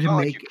mean, wanted it's to not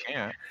like you make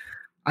can't.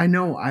 I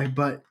know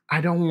but I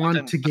don't But want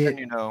then, to but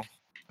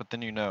then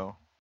get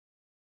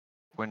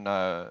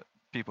when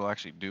people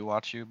actually do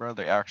watch you, bro,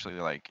 they actually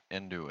like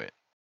into it.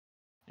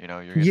 You're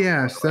getting a more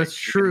yes,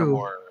 that's you're getting a true.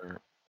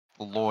 more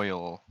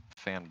loyal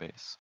fan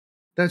base.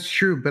 That's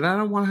true, but I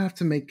don't want to have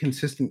to make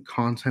consistent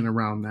content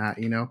around that.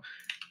 You don't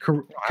have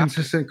to.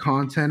 Consistent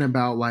content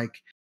about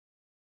like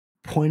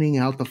pointing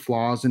out the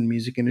flaws in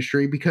music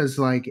industry because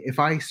like if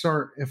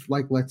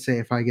like let's say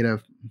if I get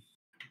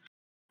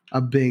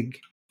a big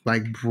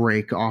like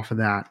break off of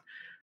that,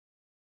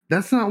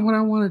 that's not what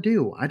I want to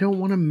do. I don't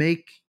want to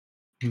make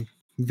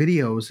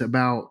videos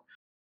about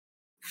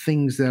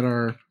things that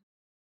are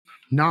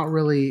not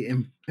really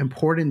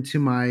important to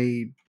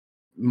my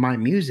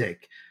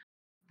music.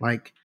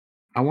 Like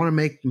I want to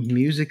make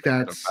music Make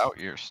it that's about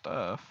your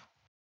stuff.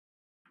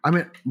 I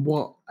mean,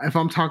 well, if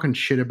I'm talking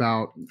shit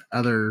about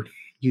other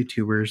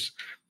YouTubers,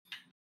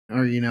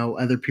 or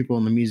other people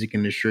in the music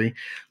industry,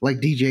 like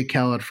DJ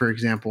Khaled, for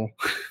example.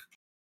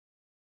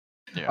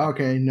 Yeah.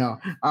 Okay, no,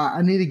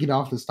 I need to get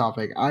off this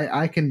topic.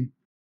 I can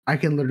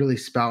literally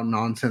spout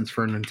nonsense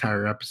for an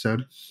entire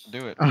episode.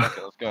 Do it. Uh, Fuck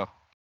it. Let's go.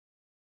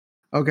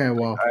 okay, Like,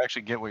 well, I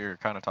actually get what you're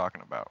kind of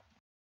talking about.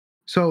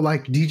 so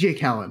like DJ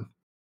Khaled,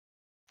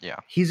 Yeah.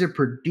 he's a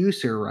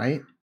producer,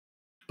 right?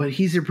 But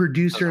he's a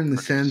producer Doesn't in the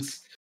produce.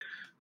 sense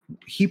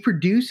he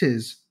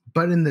produces,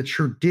 but in the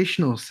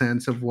traditional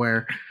sense of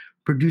where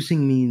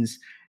producing means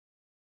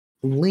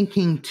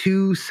linking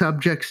two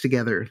subjects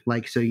together.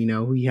 Like, so,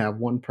 we have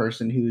one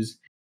person who's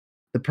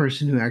the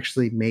person who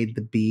actually made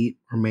the beat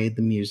or made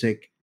the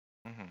music,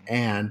 Hmm.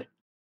 and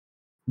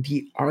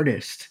the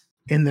artist.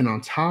 And then on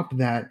top of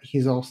that,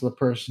 he's also the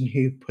person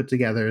who put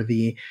together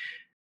the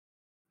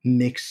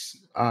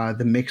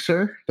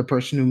mixer, the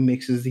person who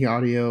mixes the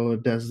audio,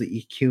 does the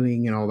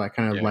EQing and all that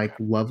kind of Yeah. like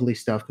lovely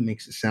stuff that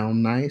makes it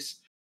sound nice.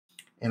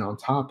 And on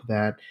top of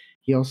that,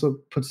 he also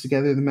puts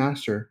together the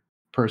master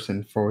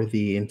person for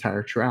the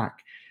entire track.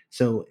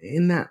 So,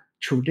 in that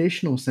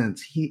traditional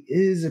sense, he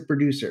is a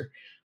producer.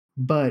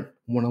 But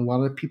when a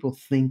lot of people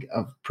think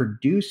of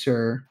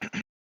producer,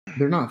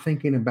 they're not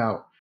thinking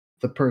about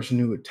the person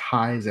who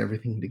ties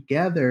everything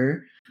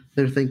together.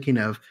 They're thinking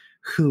of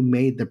who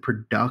made the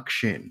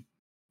production,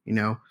 you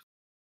know,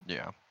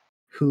 Yeah.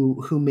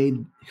 who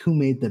made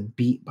the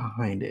beat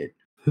behind it,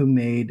 who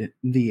made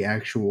the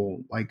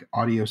actual like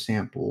audio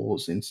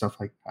samples and stuff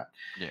like that.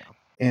 Yeah.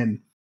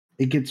 And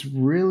it gets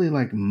really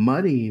like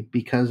muddy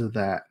because of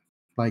that,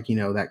 like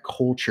that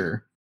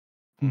culture.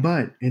 Hmm.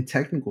 But in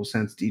technical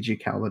sense, DJ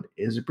Khaled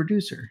is a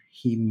producer.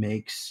 He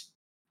makes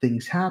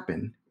things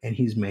happen, and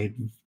he's made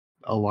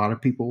a lot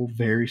of people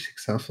very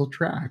successful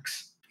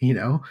tracks,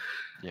 Yeah.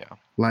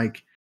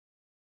 like,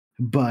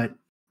 but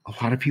a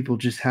lot of people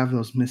just have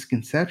those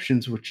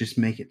misconceptions, which just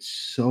make it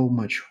so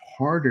much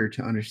harder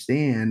to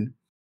understand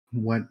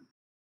what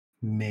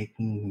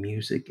making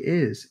music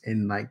is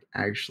and like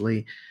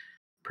actually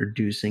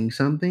producing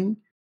something.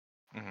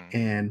 Hmm.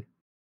 And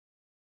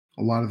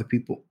a lot of the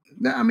people,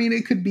 I mean,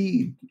 it could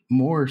be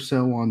more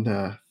so on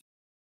the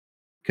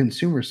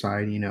consumer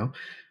side,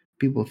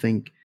 people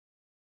think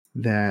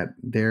that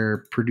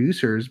they're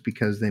producers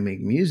because they make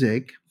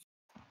music,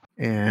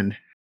 and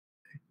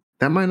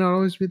that might not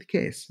always be the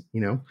case.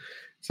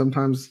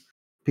 Sometimes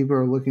people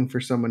are looking for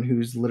someone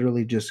who's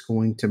literally just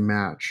going to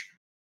match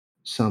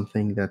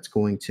something that's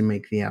going to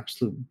make the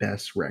absolute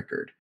best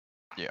record.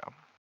 Yeah.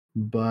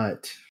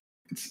 But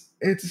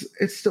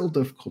it's still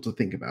difficult to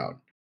think about.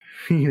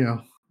 you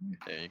know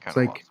Yeah. You it's kind of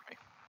like,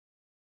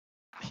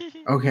 lost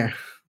me. okay,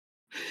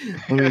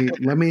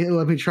 let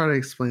me try to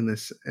explain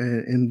this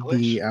in the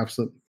English?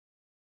 absolute.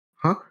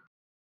 Huh?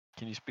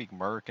 Can you speak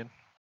American?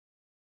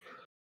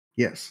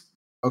 Yes.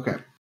 Okay.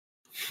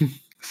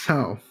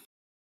 So,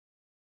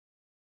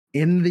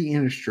 in the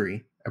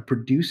industry, a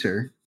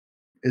producer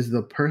is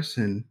the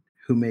person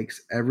who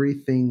makes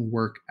everything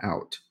work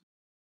out.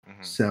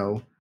 Hmm.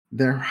 So,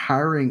 they're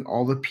hiring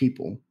all the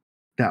people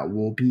that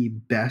will be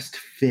best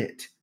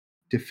fit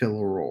to fill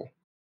a role.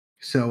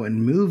 So,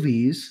 in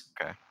movies,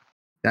 Okay.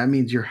 that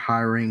means you're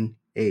hiring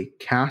a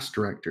cast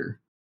director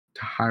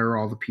to hire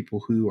all the people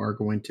who are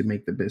going to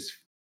make the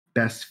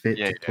best fit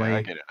Yeah. to Yeah. I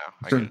play get it now. a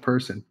I get certain it now.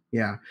 person.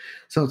 Yeah.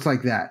 So it's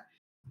like that.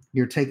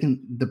 You're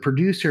taking the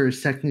producer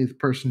is technically the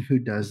person who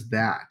does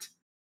that.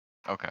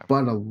 Okay.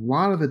 But a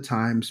lot of the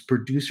times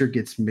producer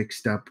gets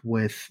mixed up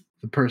with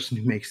the person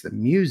who makes the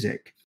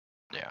music,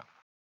 Yeah.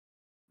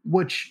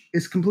 which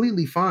is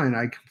completely fine.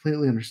 I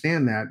completely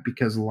understand that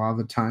because a lot of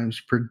the times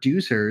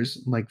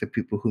producers, like the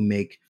people who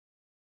make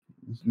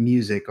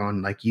music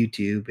on like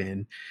YouTube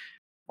and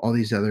all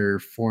these other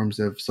forms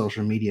of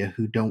social media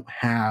who don't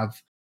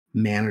have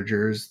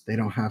managers, they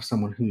don't have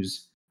someone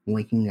who's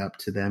linking up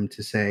to them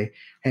to say,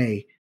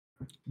 "Hey,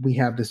 we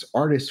have this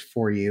artist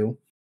for you."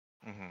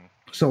 Hmm.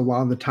 So a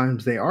lot of the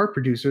times they are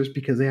producers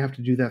because they have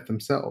to do that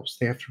themselves.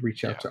 They have to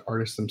reach out Yeah. to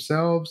artists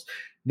themselves.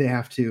 They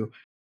have to,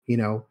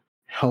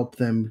 help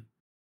them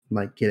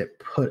like get it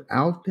put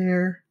out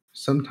there.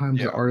 Sometimes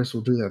the Yeah. artists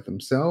will do that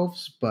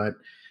themselves, but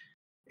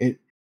it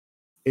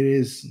it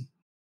is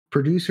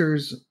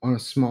producers on a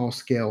small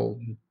scale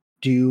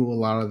do a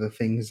lot of the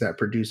things that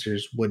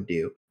producers would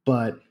do.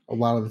 But a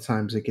lot of the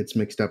times it gets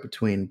mixed up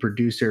between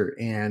producer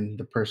and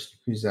the person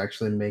who's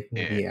actually making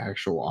Yeah. the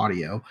actual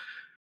audio,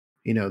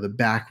 the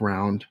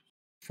background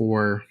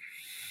for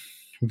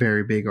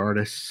very big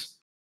artists.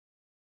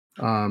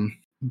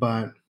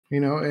 But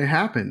it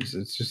happens.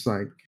 It's just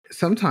like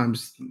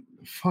sometimes,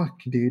 fuck,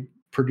 dude,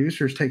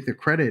 producers take the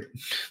credit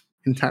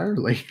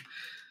entirely.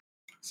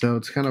 So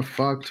it's kind of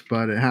fucked,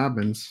 but it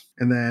happens.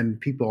 And then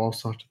people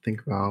also have to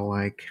think about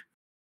like,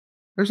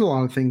 there's a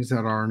lot of things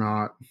that are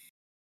not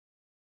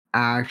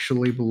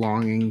actually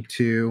belonging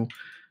to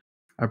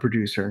a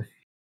producer.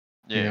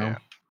 You Yeah. know, Yeah.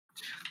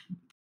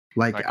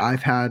 like I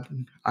get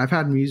I've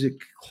had music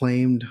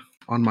claimed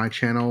on my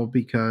channel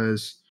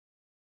because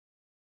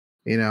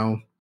you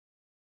know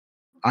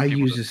I people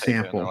use a just take it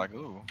and they're sample. like,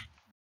 ooh.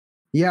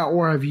 Yeah,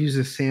 or I've used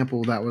a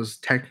sample that was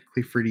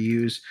technically free to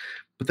use,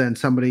 but then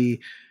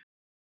somebody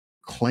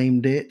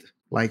claimed it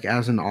like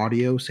as an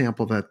audio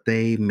sample that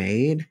they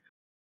made,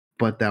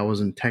 but that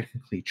wasn't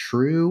technically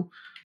true.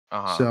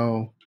 Uh huh.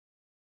 So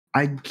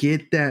I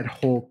get that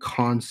whole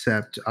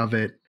concept of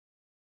it,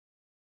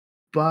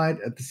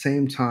 but at the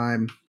same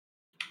time,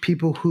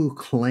 people who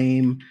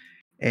claim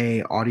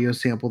a audio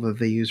sample that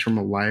they use from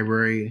a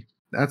library,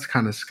 that's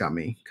kind of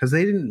scummy because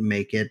they didn't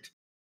make it.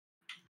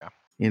 Yeah.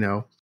 You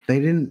know, they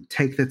didn't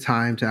take the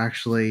time to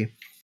actually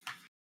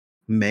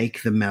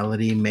make the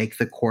melody, make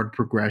the chord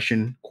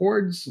progression.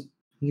 Chords,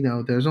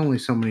 there's only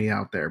so many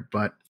out there,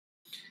 but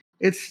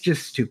it's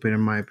just stupid in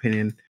my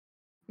opinion.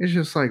 It's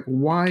just like,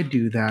 why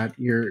do that?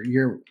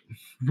 You're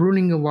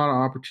ruining a lot of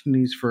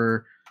opportunities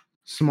for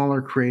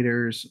smaller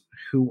creators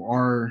who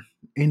are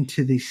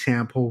into the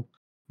sample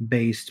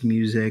based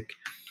music.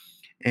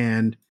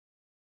 And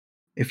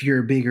if you're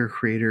a bigger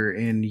creator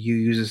and you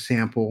use a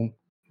sample,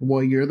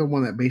 well, you're the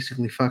one that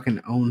basically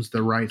fucking owns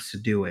the rights to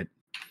do it.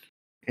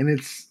 And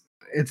it's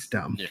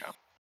dumb. Yeah.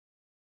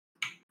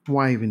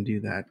 Why even do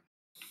that?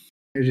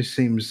 It just I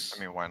seems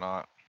mean, why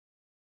not?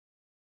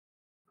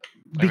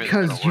 If it's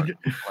gonna because work,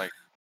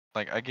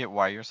 like, I get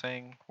why you're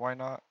saying why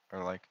not,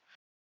 or like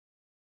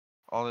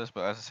all this,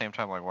 but at the same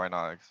time, like, why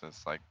not? 'Cause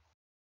it's like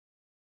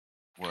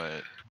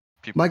what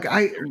people like want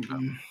I to hear. So.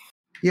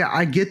 yeah,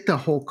 I get the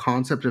whole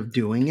concept of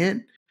doing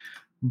it,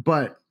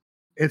 but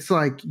it's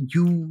like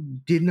you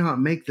did not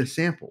make the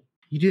sample.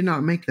 You did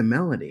not make the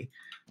melody.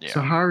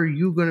 So Yeah. how are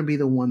you going to be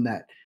the one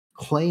that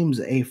claims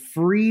a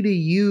free to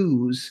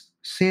use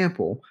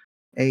sample,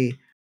 a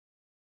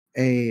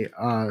a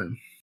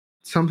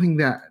something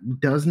that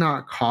does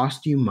not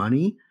cost you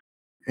money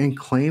and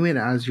claim it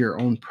as your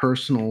own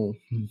personal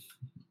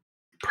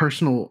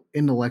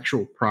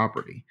intellectual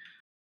property?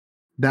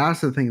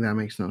 That's the thing that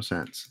makes no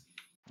sense.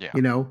 Yeah.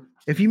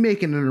 If you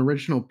make an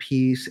original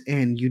piece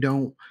and you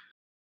don't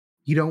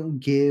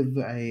give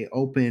a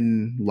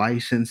open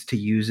license to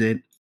use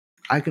it,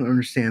 I can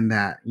understand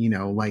that,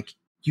 like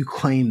you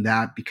claim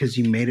that because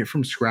you made it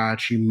from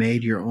scratch, you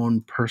made your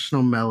own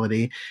personal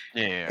melody,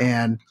 Yeah. Yeah.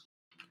 and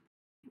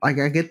like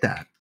I get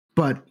that.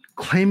 But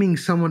claiming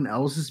someone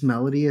else's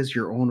melody as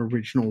your own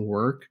original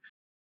work,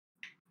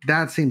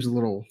 that seems a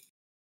little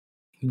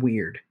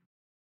weird.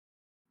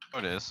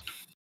 It is.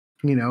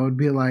 It'd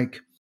be like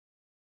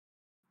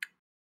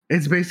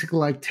it's basically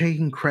like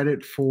taking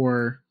credit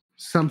for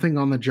something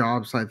on the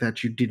job site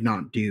that you did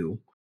not do.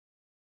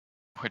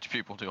 Which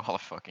people do all the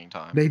fucking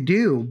time. They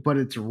do, but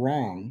it's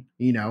wrong.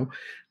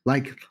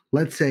 Like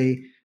let's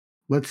say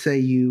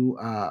you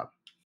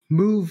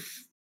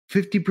move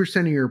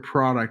 50% of your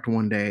product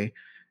one day,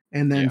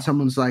 and then Yeah.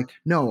 someone's like,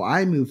 no,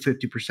 I moved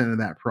 50% of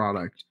that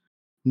product.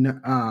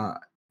 No,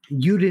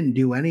 you didn't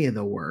do any of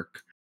the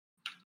work,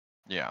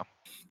 Yeah.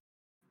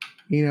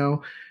 you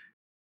know,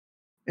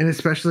 and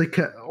especially,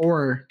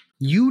 or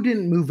you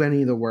didn't move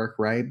any of the work,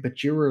 right?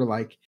 But you were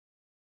like,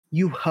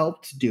 you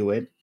helped do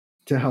it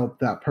to help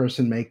that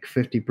person make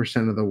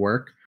 50% of the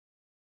work.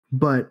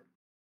 But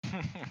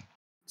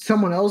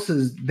someone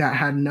else's that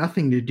had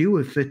nothing to do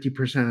with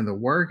 50% of the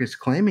work is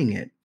claiming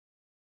it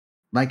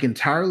like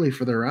entirely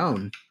for their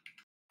own.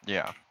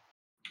 Yeah.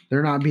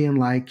 They're not being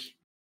like,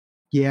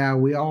 yeah,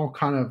 we all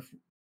kind of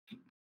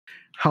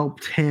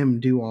helped him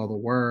do all the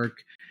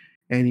work.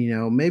 And,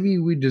 maybe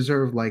we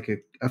deserve like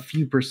a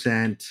few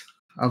percent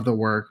of the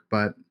work,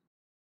 but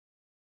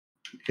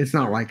it's They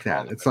not like reap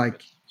all that. the It's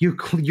like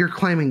benefits. you're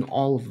claiming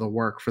all of the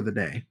work for the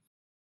day.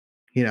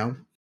 You know,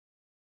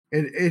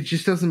 it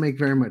just doesn't make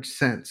very much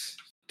sense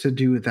to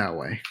do it that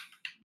way.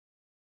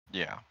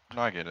 Yeah.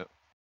 No, I get it.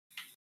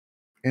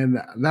 And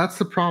that's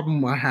the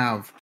problem I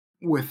have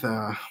with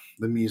the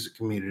music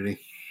community.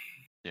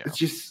 Yeah. It's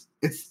just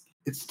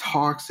it's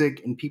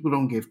toxic and people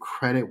don't give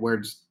credit where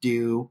it's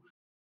due.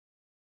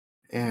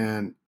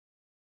 And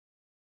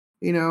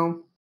you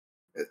know,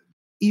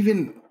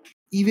 even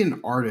even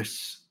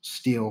artists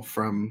steal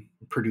from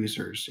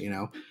producers.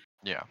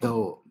 Yeah.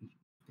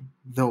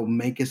 They'll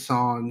make a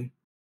song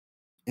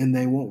and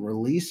they won't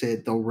release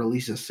it. They'll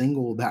release a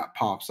single that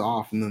pops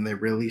off, and then they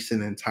release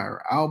an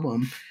entire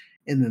album,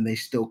 and then they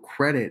still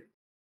credit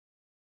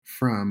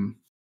from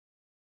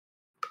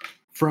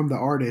the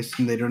artist,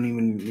 and they don't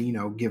even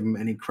give them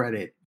any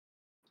credit.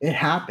 It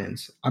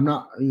happens. I'm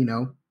not going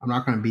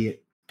to be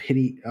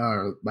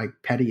like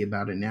petty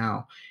about it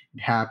now.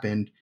 It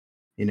happened.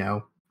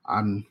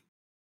 I'm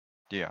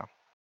Yeah.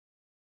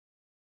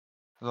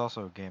 There's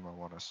also a game I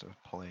want us to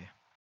play.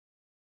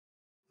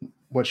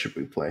 What should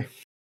we play?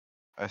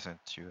 I sent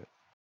you it.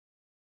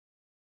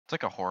 It's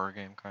like a horror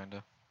game, kind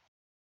of.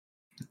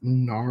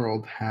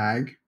 Gnarled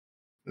Hag.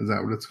 Is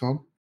that what it's called?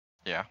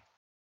 Yeah.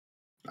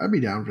 I'd be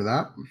down for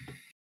that.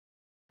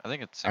 I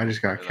think it's I single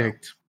just got player, though.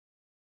 kicked.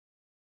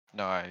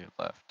 No, I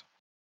left.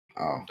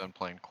 Oh. I'm done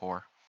playing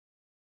core.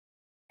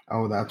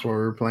 Oh, that's what we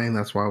were playing?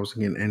 That's why I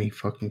wasn't getting any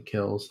fucking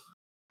kills.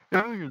 Yeah,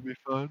 I think it'd be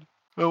fun.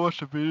 I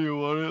watched a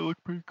video on it. It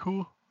looked pretty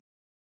cool.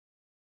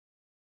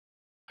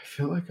 I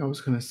feel like I was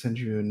gonna send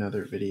you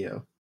another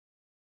video.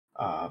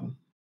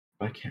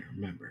 I can't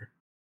remember.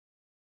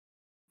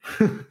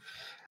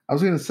 I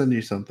was gonna send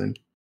you something.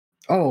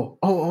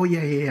 Oh,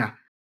 yeah, yeah, yeah.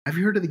 Have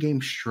you heard of the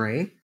game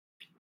Stray?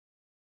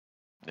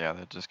 Yeah,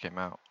 that just came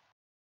out.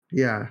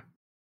 Yeah.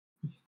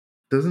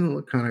 Doesn't it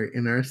look kind of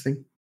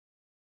interesting?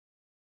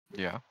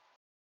 Yeah.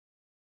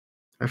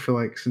 I feel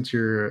like since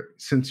you're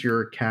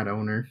a cat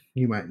owner,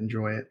 you might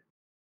enjoy it.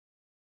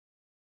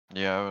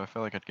 Yeah, I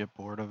feel like I'd get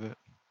bored of it.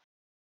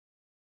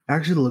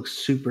 Actually, it looks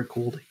super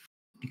cool.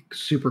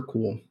 Super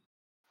cool.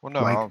 Well,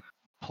 no,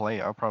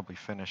 Like, I'll probably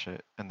finish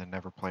it and then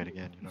never play it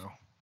again, you know?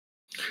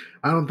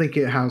 I don't think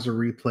it has a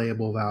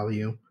replayable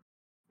value.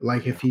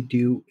 Like, Yeah.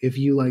 if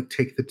you like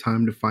take the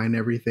time to find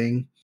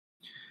everything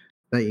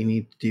that you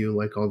need to do,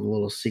 like all the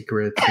little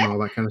secrets and all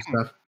that kind of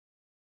stuff.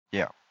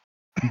 Yeah.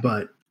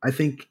 But I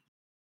think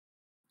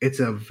it's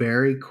a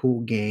very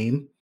cool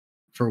game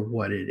for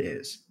what it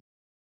is.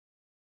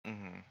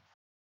 Hmm.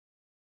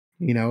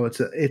 You know, it's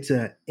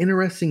a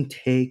interesting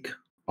take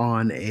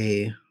on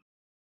a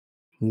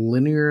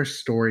linear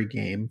story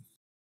game,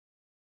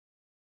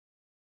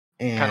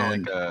 Kind of like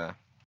and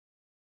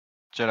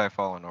Jedi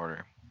Fallen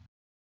Order.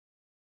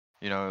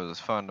 You know, it was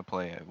fun to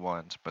play it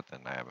once, but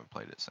then I haven't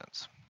played it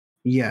since.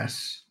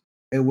 yes,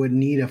 it would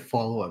need a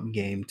follow-up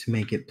game to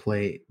make it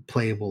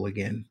playable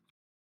again,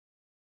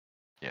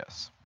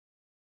 Yes.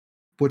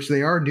 which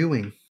they are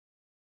doing.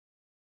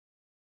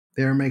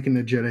 They are making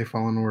a Jedi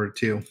Fallen Order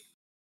 2.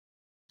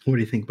 What do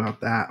you think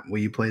about that? Will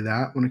you play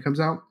that when it comes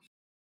out?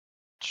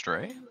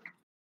 Stray?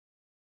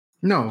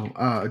 No,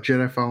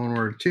 Jedi Fallen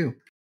Order 2.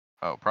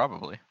 Oh,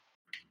 probably.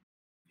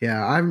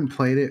 Yeah, I haven't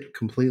played it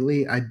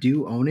completely. I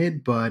do own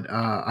it, but That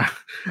I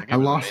game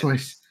is lost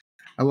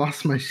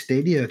amazing. my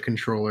Stadia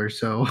controller,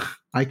 so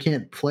I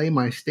can't play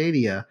my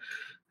Stadia.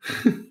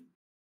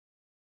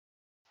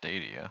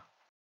 Stadia.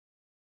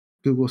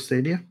 Google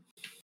Stadia.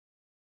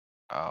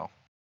 Oh.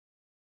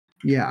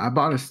 Yeah, I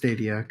bought a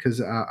Stadia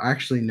because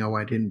actually no,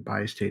 I didn't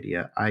buy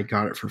Stadia. I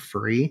got it for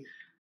free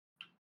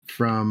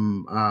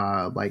from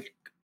like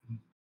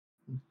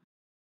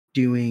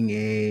doing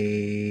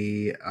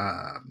a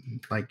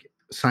like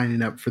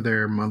signing up for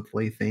their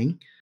monthly thing,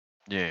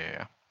 Yeah, yeah,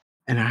 yeah.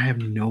 and I have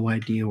no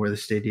idea where the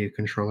Stadia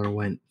controller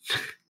went,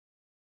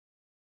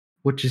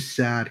 which is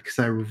sad because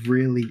I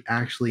really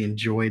actually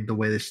enjoyed the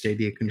way the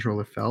Stadia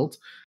controller felt,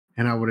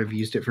 and I would have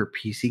used it for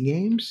PC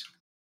games,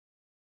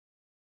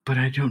 but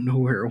I don't know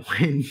where it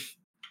went.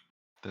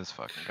 This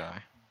fucking guy.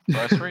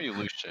 Bro, I swear you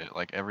lose shit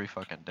like every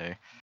fucking day.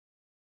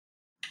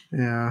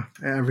 Yeah,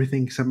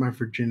 everything except my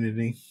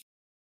virginity.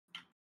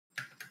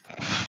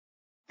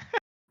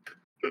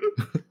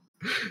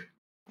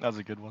 That was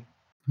a good one.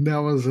 That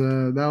was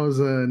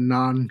a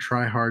non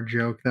try hard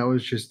joke. That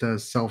was just a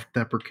self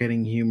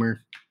deprecating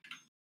humor.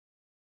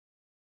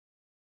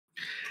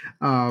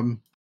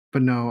 Um,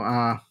 but no,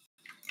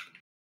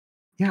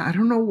 yeah, I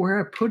don't know where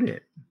I put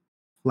it.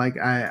 Like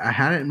I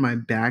had it in my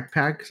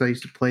backpack because I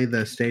used to play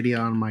the Stadia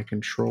on my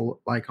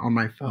control, like on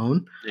my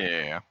phone. Yeah,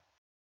 yeah, yeah.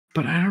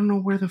 But I don't know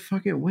where the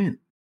fuck it went.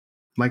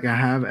 Like I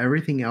have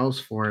everything else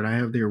for it. I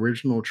have the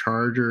original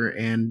charger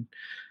and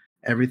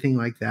everything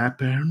like that,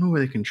 but I don't know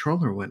where the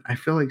controller went. I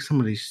feel like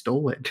somebody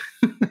stole it.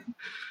 You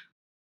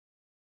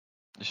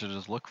should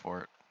just look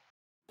for it.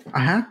 I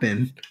have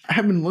been. I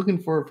have been looking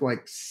for it for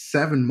like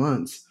 7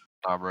 months.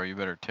 Nah, bro, you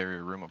better tear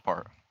your room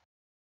apart.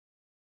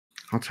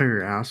 I'll tear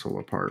your asshole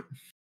apart.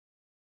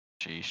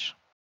 Sheesh.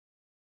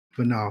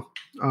 But no.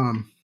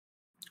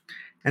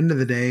 End of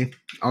the day,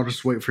 I'll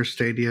just wait for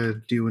Stadia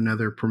to do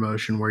another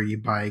promotion where you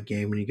buy a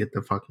game and you get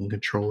the fucking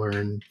controller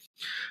and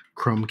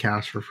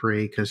Chromecast for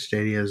free because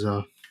Stadia is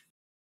a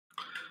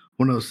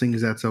one of those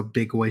things that's a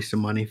big waste of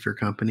money for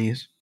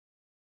companies.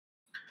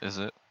 Is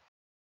it?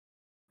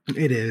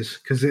 It is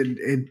because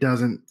it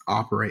doesn't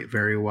operate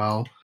very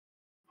well.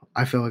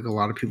 I feel like a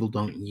lot of people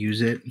don't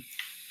use it.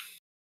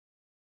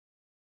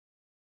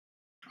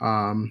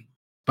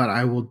 But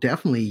I will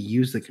definitely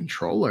use the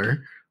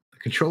controller. The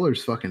controller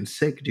is fucking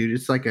sick, dude.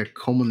 It's like a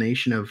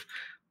culmination of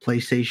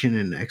PlayStation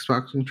and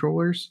Xbox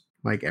controllers,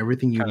 like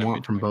everything you Kind of in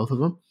want from between. both of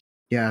them.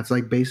 Yeah, it's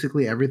like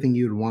basically everything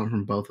you'd want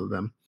from both of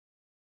them.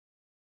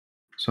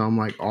 So I'm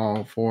like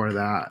all for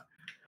that.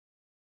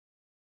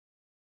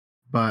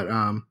 But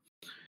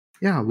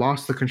yeah, I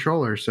lost the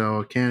controller,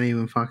 so can't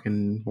even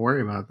fucking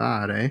worry about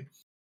that, eh?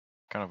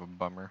 Kind of a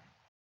bummer.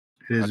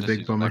 It I is a just big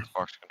use an bummer.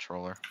 Xbox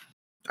controller.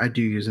 I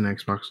do use an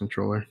Xbox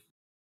controller.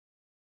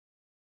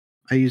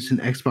 I use an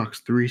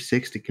Xbox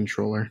 360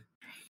 controller.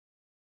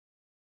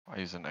 I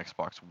use an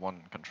Xbox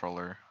One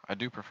controller. I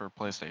do prefer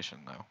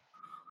PlayStation though.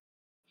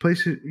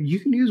 PlayStation, you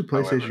can use a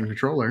PlayStation However,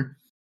 controller.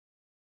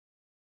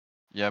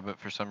 yeah, but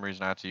for some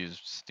reason I have to use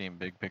Steam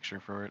Big Picture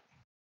for it.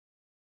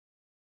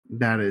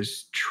 That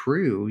is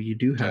true. You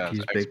do have Yeah, to it's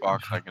use big. Xbox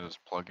I can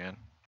just plug in.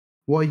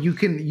 Well, you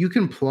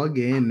can plug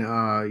in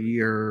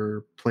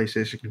your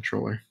PlayStation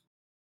controller.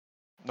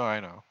 No, I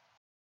know.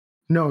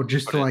 No,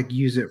 just But to it like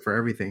use it for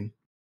everything.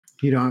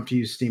 You don't have to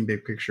use Steam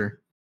Big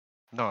Picture.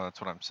 no, that's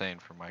what I'm saying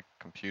for my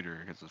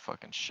computer because it's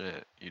fucking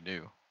shit. You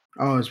do.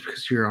 Oh, it's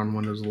because you're on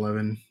Windows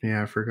 11.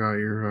 Yeah, I forgot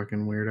you're a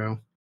fucking weirdo.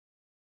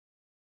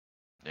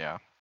 Yeah.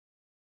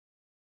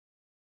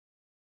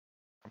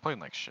 I'm playing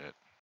like shit.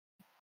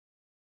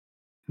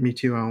 Me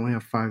too. I only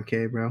have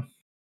 5K, bro.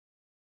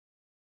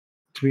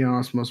 To be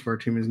honest, most of our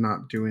team is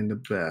not doing the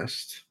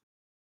best.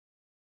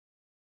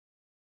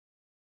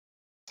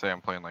 Say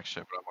I'm playing like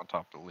shit, but I'm on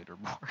top of the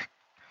leaderboard.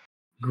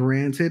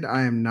 Granted,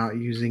 I am not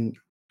using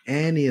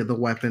any of the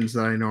weapons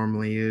that I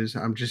normally use.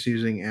 I'm just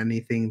using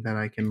anything that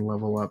I can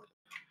level up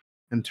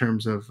in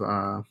terms of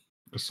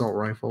assault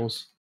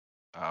rifles.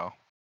 Oh.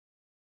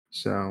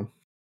 So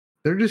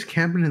they're just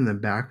camping in the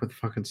back with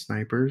fucking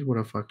snipers. What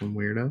a fucking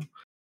weirdo.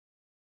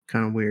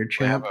 Kind of weird,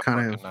 They have chap. a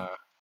Kind fucking,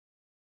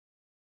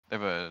 they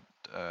have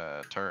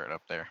a turret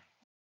up there.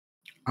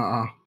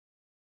 of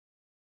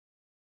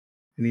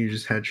and you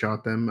just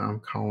headshot them. I'm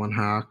calling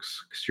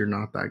hacks because you're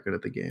not that good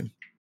at the game.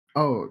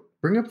 Oh,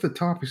 bring up the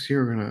topics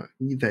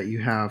that you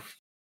have.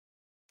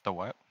 The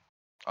what?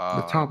 The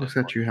I topics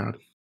didn't that look. you had.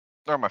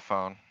 They're on my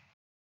phone.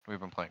 We've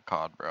been playing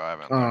COD, bro. I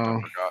haven't looked. I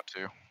Oh, forgot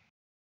to.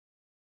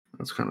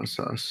 that's kind of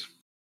sus.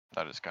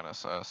 That is kind of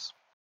sus.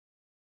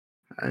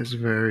 That is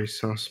very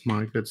sus,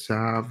 my good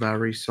sir.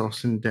 Very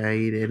sus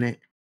indeed, innit?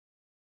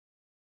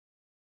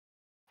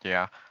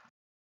 Yeah.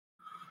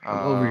 I'm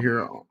over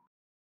here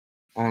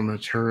on the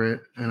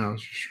turret, and I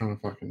was just trying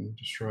to fucking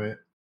destroy it.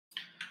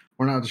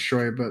 Or not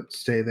destroy it, but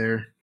stay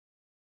there.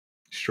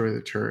 Destroy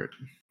the turret.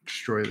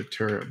 Destroy the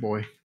turret,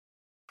 boy.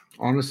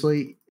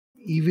 Honestly,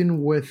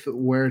 even with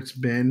where it's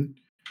been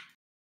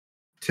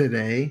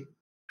today,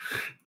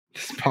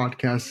 this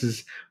podcast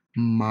is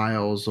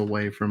miles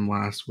away from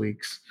last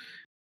week's.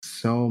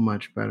 So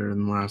much better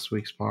than last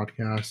week's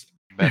podcast.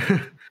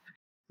 Better.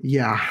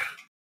 Yeah.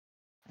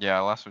 Yeah,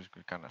 last week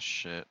was kind of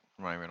shit.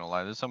 I'm not even gonna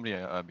lie. There's somebody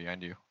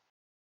behind you.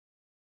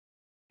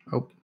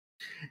 Oh,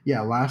 yeah.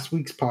 Last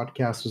week's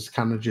podcast was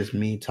kind of just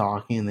me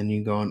talking, and then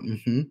you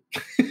going,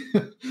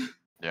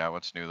 Yeah,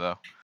 what's new though?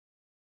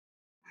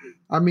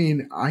 I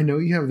mean, I know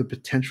you have the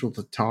potential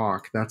to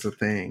talk. That's a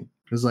thing.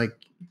 It's like,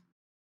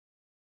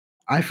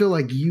 I feel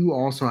like you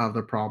also have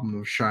the problem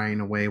of shying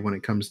away when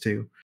it comes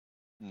to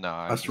No,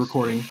 I'm us just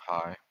recording.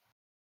 high.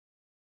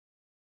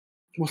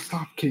 Well,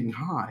 stop getting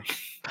high.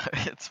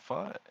 It's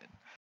fun.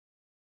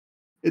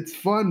 It's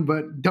fun,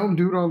 but don't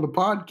do it on the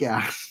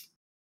podcast.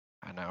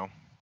 I know.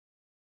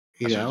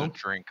 You I should know? just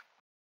drink.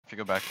 If you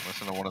go back and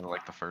listen to one of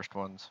the first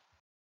ones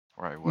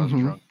where I was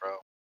Mm-hmm. drunk, bro,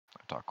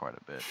 I talk quite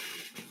a bit.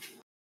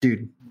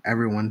 Dude,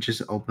 everyone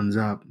just opens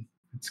up.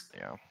 It's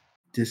Yeah.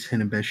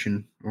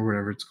 disinhibition or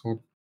whatever it's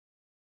called.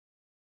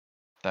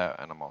 That,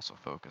 and I'm also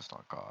focused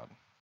on God.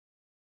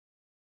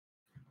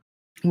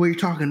 Well, you're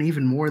talking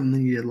even more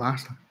than you did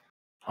last time.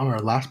 Our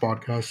last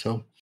podcast,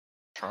 so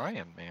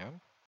Trying,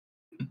 man.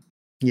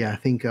 yeah, I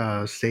think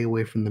stay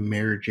away from the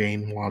Mary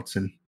Jane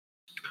Watson.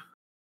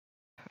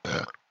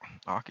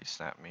 Aki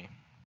snapped me.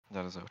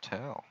 That is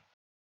hotel.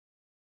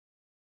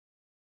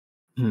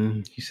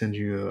 He sends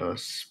you a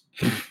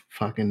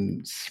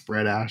fucking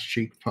spread ass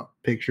cheek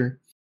picture.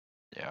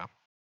 Yeah.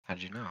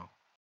 How'd you know?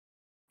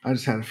 I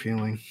just had a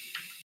feeling.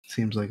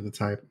 Seems like the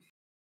type.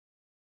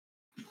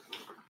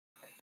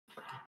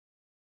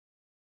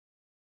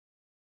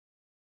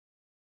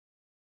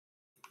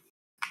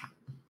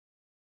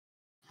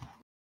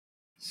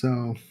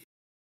 So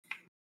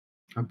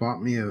I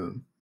bought me a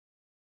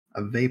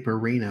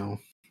Vaporino,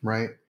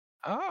 right?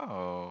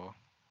 Oh.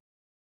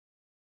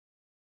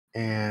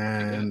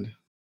 And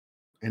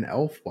an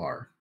Elf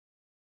bar.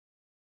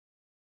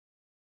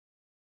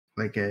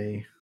 Like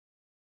a,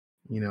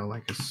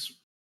 like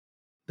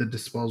the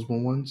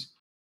disposable ones.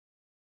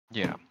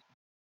 Yeah.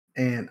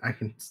 And I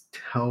can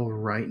tell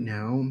right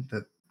now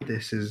that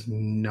this is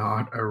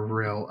not a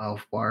real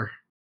Elf bar.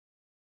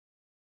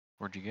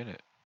 Where'd you get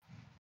it?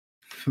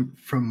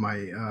 From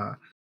my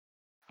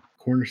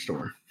corner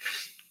store.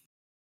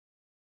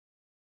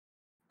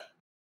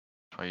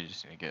 Oh, you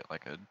just need to get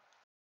like a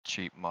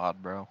cheap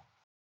mod, bro.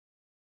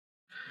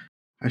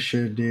 I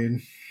should,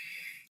 dude.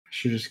 I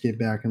should just get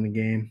back in the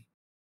game.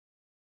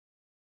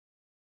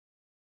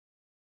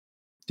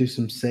 Do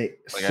some Like,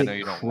 I know sick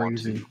you don't want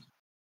crazy. to,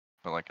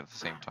 but like at the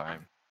same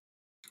time,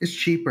 It's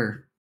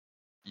cheaper.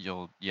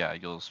 you'll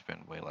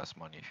spend way less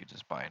money if you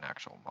just buy an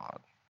actual mod.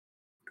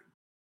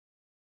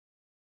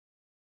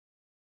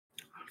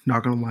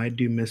 Not gonna lie, I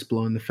do miss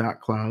blowing the fat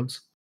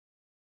clouds.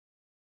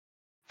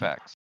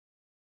 Facts.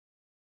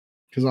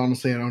 Because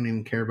honestly, I don't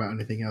even care about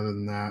anything other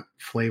than that.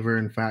 Flavor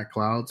and fat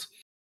clouds.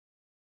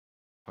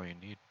 All you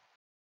need.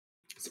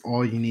 It's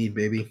all you need,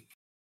 baby.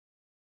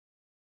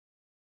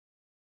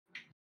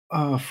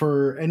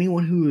 For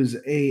anyone who is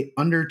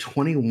under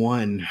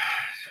 21, Get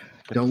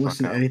the don't fuck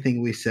listen to out.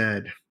 anything we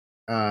said.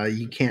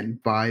 You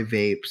can't buy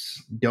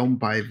vapes. Don't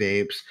buy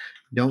vapes.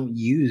 Don't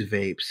use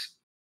vapes.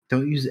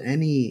 Don't use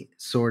any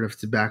sort of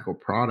tobacco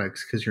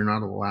products because you're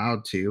not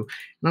allowed to.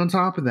 And on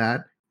top of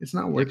that, it's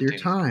not worth your Nicotine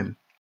is time.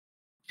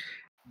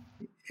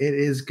 It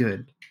is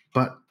good,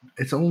 but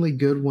it's only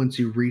good once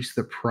you reach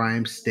the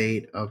prime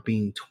state of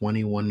being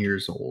 21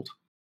 years old.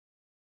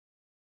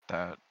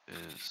 That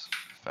is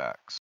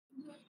facts.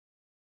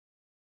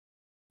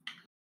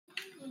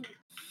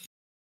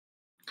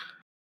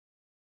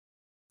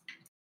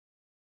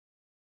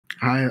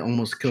 I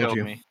almost killed Killed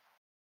you. me.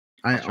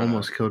 I I was trying to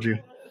almost killed you.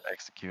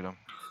 execute him.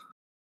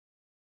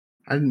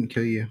 I didn't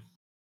kill you.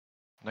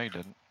 No, you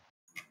didn't.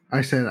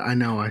 I said I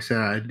know. I said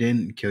I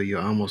didn't kill you.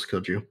 I almost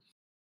killed you.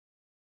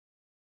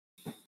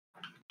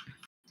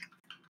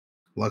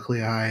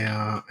 Luckily,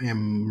 I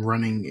am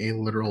running a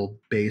literal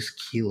base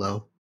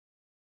kilo.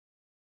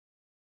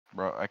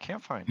 Bro, I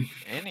can't find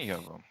any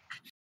of them.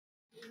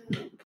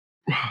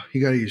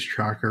 You gotta use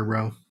tracker,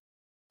 bro.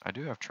 I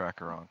do have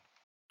tracker on.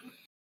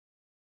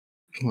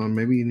 Well,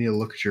 maybe you need to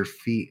look at your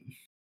feet.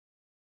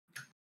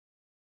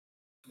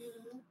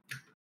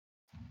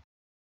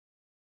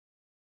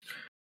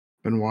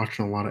 Been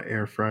watching a lot of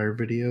air fryer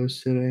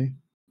videos today.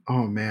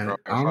 Oh man, Bro, air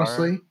fryer?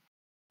 honestly,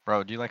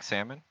 Bro, do you like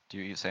salmon? Do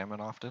you eat salmon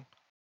often?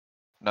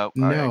 Nope, I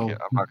can't. no. I'm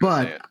not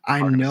gonna say But it. I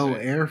I'm not gonna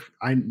say know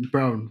it.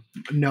 bro.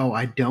 No,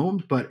 I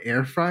don't. But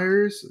air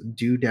fryers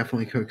do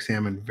definitely cook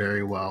salmon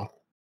very well.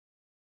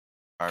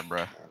 Alright,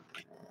 bruh.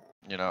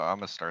 You know, I'm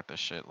gonna start this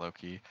shit low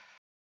key.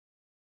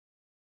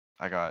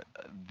 I got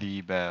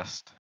the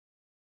best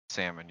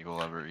salmon you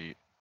will ever eat.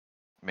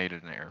 Made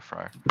it in an air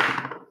fryer.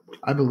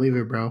 I believe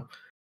it, bro.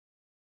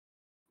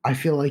 I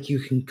feel like you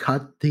can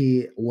cut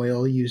the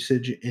oil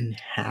usage in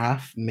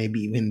half, maybe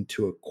even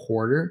to a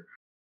quarter.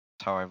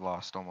 That's how I've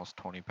lost almost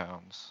 20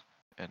 pounds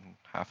in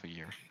half a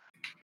year.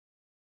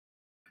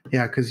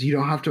 Yeah, because you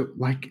don't have to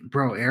like,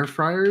 bro. Air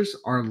fryers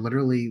are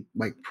literally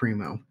like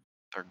primo.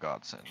 They're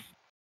godsend.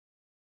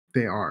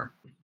 They are.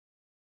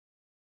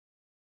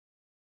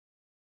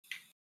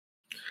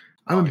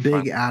 I'm Oh, a I big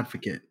finally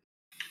advocate.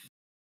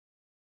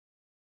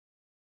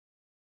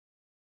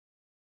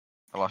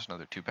 I lost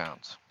another 2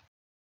 pounds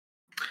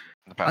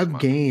in the past I've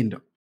month. gained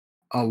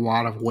a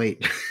lot of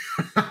weight.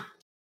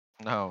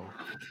 No.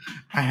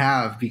 I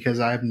have because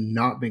I have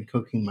not been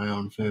cooking my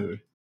own food.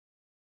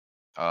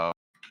 Oh,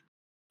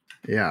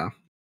 Yeah.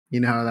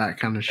 You know how that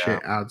kind of yeah.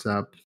 shit adds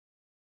up.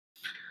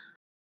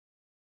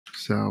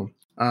 So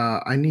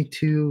I need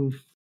to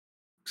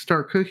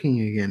start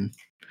cooking again.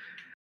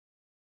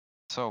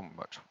 So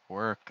much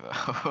work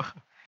though.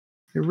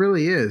 It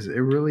really is. It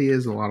really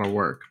is a lot of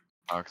work.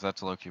 Because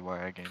that's low-key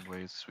why I gained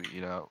weight. We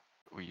eat out.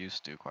 We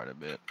used to quite a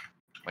bit.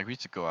 Like we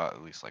used to go out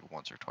at least like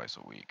once or twice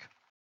a week.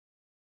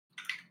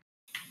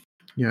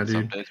 Yeah, And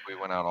some dude. days we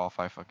went out all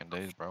 5 fucking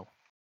days, bro.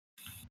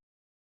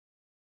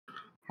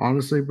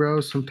 Honestly,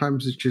 bro,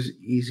 sometimes it's just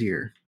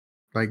easier.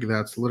 Like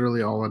that's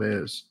literally all it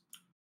is.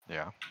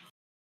 Yeah.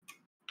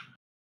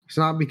 It's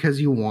not because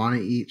you want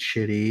to eat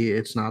shitty.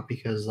 It's not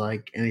because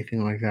like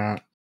anything like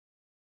that.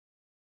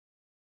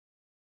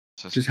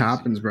 It's It just just easy.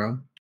 happens, bro.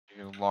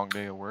 You have a long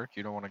day of work.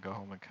 You don't want to go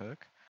home and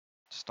cook.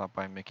 Stop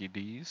by Mickey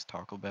D's,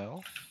 Taco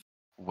Bell,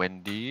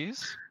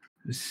 Wendy's.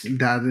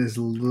 That is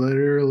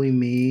literally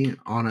me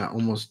on an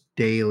almost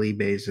daily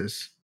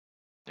basis.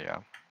 Yeah.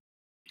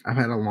 I've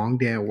had a long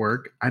day at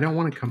work. I don't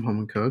want to come home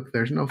and cook.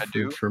 There's no I food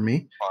do for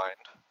me. find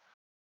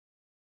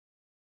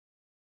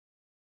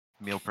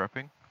meal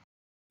prepping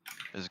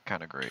is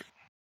kind of great.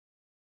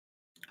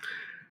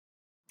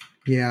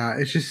 Yeah,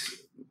 it's just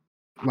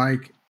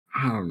like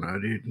I don't know,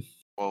 dude.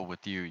 Well,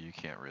 with you, you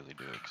can't really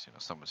do it because you know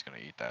someone's gonna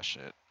eat that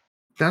shit.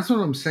 That's what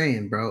I'm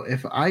saying, bro.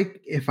 If I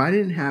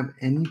didn't have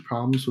any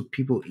problems with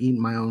people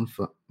eating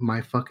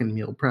my fucking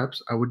meal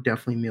preps, I would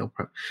definitely meal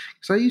prep.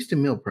 Because I used to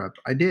meal prep.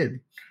 I did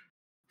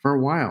for a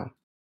while.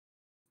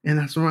 And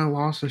that's when I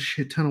lost a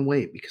shit ton of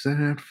weight because I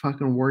didn't have to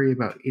fucking worry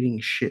about eating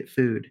shit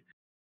food.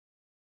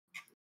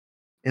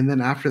 And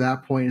then after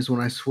that point is when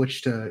I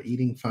switched to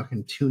eating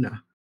fucking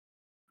tuna,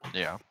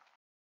 Yeah.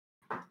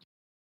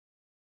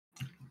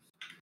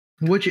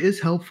 which is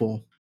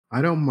helpful.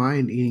 I don't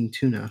mind eating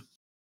tuna,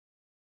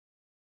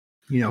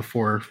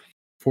 for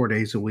 4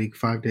 days a week,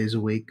 5 days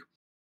a week.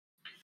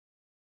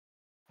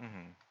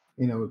 Hmm.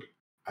 You know,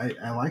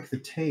 I like the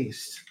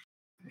taste.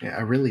 Yeah,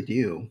 I really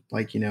do.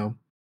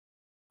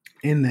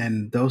 And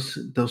then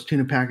those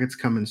tuna packets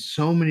come in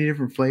so many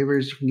different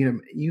flavors. You can get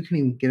them. You can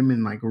even get them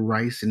in like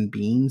rice and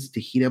beans to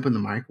heat up in the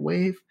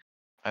microwave.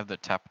 I have the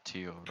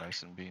Tapatio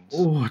rice and beans.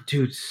 Oh,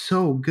 dude,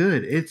 so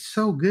good. It's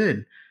so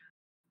good.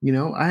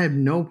 I had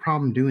no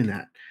problem doing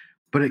that.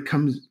 But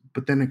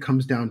then it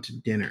comes down to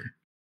dinner.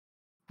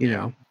 You Yeah.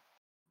 know,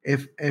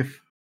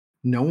 if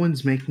no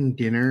one's making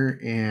dinner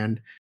and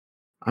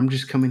I'm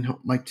just coming home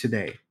like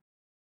today.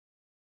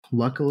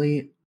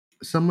 Luckily,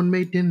 someone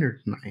made dinner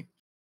tonight.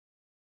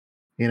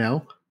 You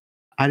know,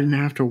 I didn't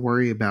have to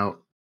worry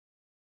about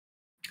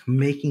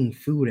making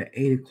food at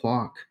 8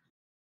 o'clock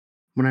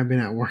when I've been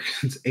at work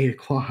since 8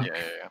 o'clock.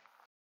 Yeah.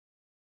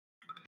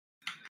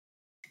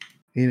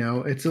 Yeah.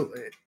 Yeah. It's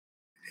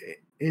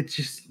it's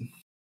just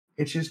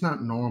it's just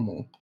not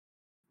normal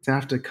to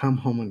have to come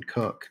home and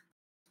cook.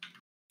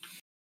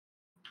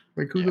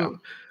 Like Yeah.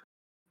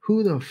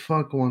 who the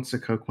fuck wants to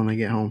cook when they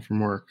get home from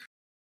work?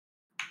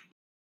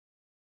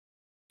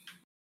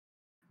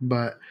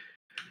 But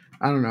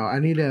I don't know. I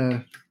need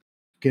to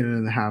get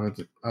into the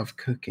habit of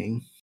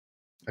cooking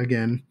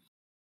again.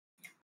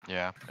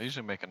 Yeah. I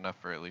usually make enough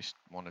for at least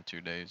 1 or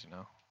 2 days. You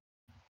know.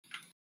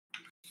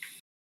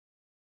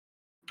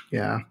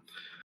 Yeah.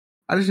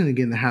 I just need to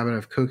get in the habit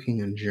of cooking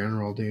in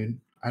general,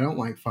 dude. I don't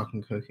like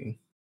fucking cooking.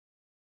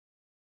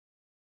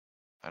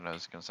 I know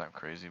this is gonna sound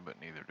crazy, but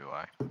neither do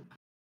I.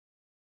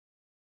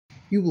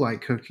 You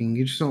like cooking,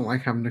 you just don't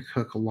like having to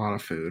cook a lot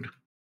of food.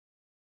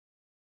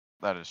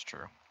 That is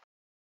true.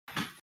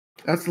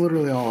 That's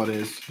literally all it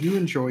is. You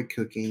enjoy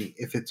cooking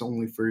if it's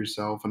only for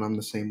yourself, and I'm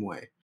the same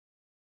way.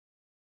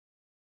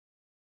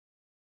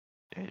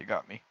 Yeah, you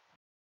got me.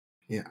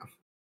 Yeah.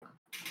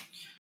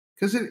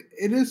 Because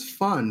it is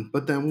fun,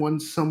 but then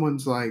once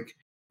someone's like,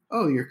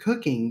 oh, you're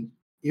cooking,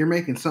 you're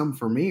making something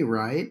for me,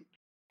 right?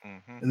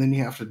 Mm-hmm. And then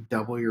you have to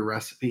double your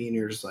recipe, and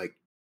you're just like,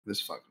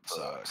 this fucking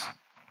Fuck. sucks.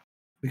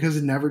 Because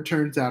it never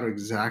turns out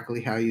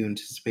exactly how you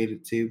anticipate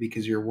it to,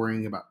 because you're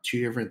worrying about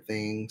two different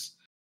things.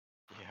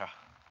 Yeah.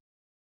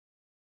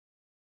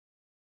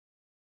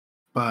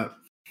 But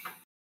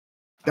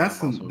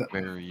that's I'm also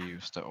very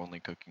used to only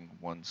cooking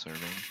one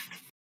serving.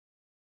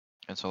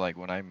 And so like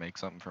when I make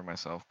something for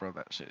myself, bro,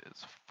 that shit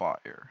is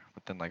fire.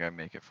 But then like I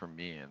make it for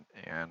me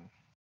and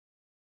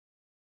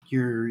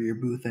your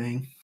boo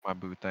thing, my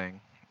boo thing.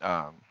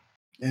 Um,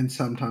 and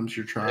sometimes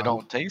your it child.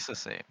 don't taste the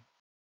same.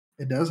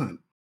 It doesn't.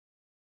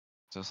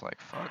 Just like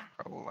fuck,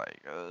 bro.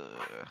 Like,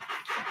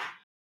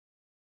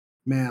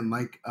 Man,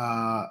 like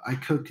I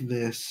cook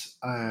this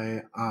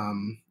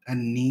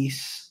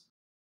anise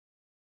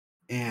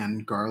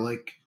and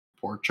garlic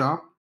pork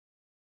chop,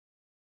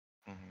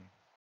 mhm,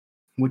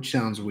 which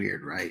sounds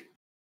weird, right?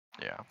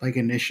 yeah, Like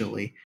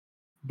initially,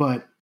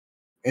 but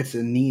it's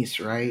anise,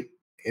 right?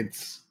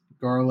 It's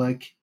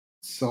garlic,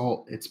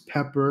 salt, it's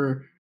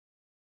pepper,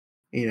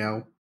 you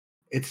know,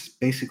 it's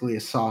basically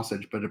a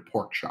sausage but a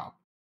pork chop.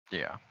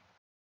 yeah.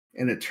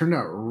 And it turned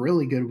out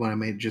really good when I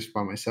made it just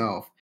by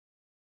myself.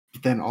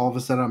 But then all of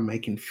a sudden I'm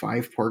making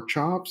 5 pork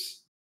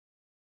chops,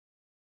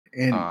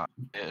 and Uh,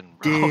 and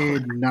bro,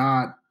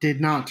 did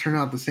not turn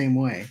out the same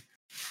way.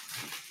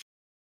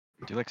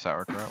 do you like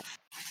sauerkraut,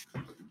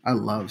 I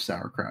love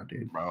sauerkraut,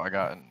 dude. bro? Oh, I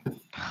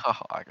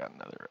got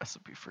another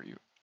recipe for you.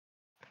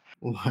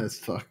 Let's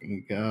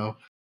fucking go.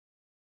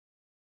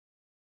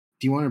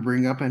 Do you want to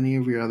bring up any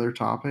of your other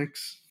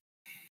topics?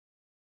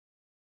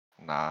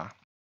 Nah,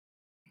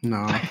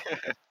 No.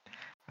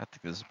 I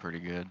think this is pretty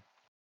good.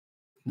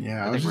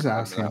 Yeah, I I was think we're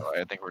just doing that.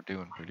 asking. I think we're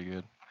doing pretty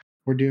good.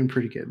 We're doing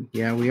pretty good.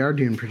 Yeah, we are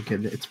doing pretty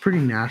good. It's pretty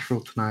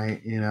natural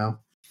tonight,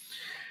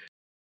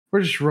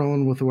 We're just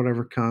rolling with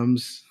whatever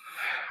comes.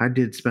 I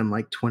did spend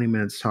like 20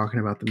 minutes talking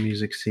about the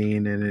music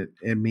scene, and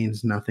it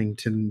means nothing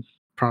to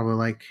probably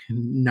like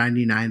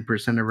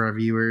 99% of our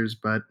viewers,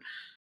 but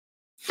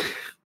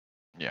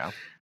Yeah,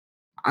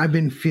 I've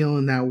been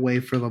feeling that way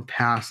for the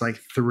past like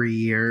 3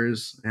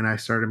 years, and I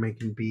started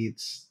making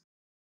beats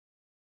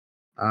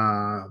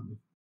um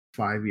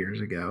 5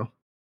 years ago.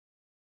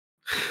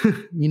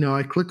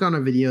 I click on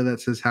a video that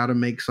says how to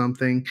make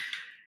something,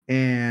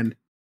 and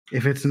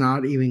if it's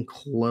not even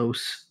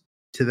close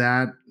to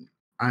that,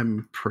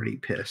 I'm pretty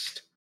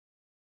pissed.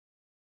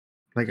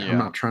 Like I'm yeah.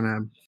 not trying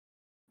to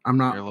I'm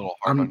You're not a little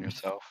hard on I'm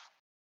yourself.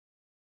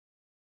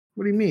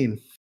 what do you mean?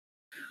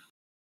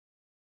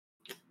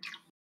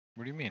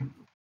 What do you mean?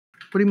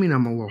 What do you mean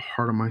I'm a little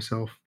hard on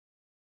myself?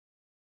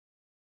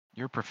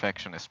 You're a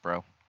perfectionist,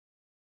 bro.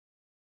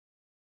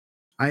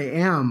 I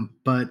am,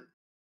 but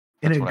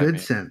in That's a what I good mean.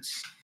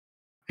 sense.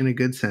 In a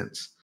good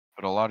sense.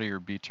 But a lot of your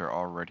beats are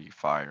already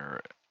fire,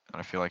 and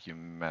I feel like you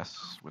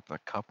mess with a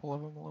couple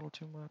of them a little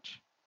too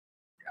much.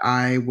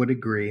 I would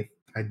agree.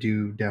 I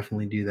do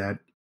definitely do that.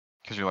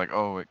 Because you're like,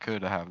 oh, it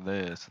could have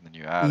this, and then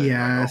you add it.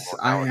 You're like, oh, Yes,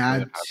 well, now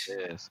it could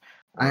have this,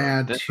 I or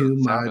add this too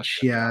doesn't sound as much.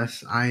 good now.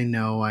 Yes, I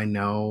know, I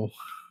know.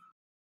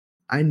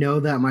 I know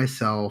that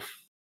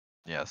myself.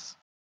 Yes,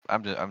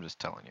 I'm just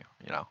telling you.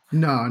 You know.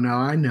 No, no,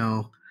 I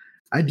know.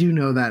 I do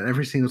know that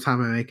every single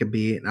time I make a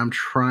beat, and I'm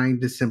trying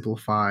to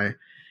simplify.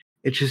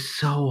 It's just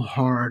so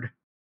hard.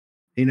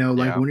 Like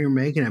Yeah, when you're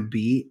making a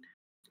beat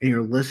and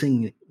you're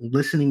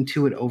listening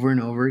to it over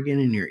and over again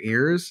in your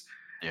ears,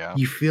 yeah,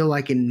 you feel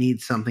like it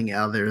needs something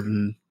other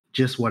than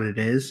just what it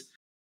is,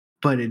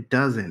 but it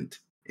doesn't.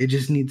 It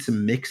just needs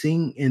some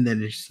mixing, and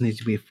then it just needs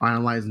to be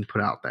finalized and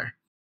put out there.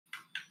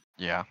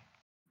 yeah.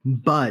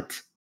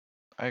 But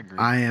I agree.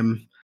 I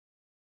am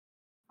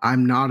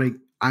I'm not a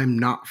I'm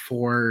not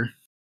for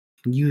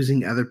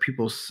using other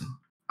people's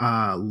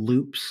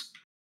loops,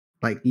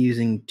 like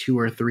using 2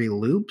 or 3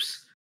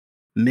 loops,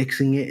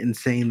 mixing it and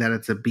saying that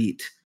it's a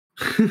beat.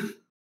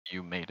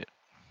 You made it.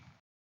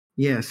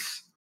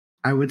 Yes.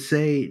 I would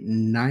say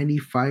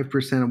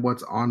 95% of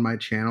what's on my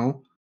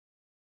channel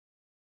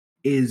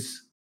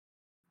is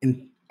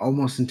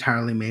almost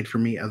entirely made for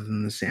me, other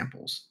than the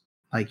samples.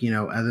 Like,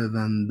 other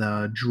than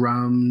the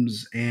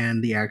drums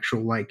and the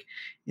actual like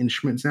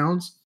instrument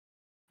sounds,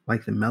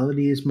 like the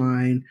melody is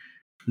mine,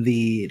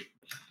 the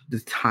the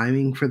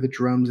timing for the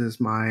drums is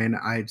mine.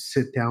 I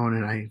sit down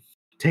and I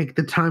take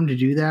the time to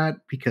do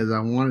that because I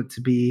want it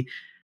to be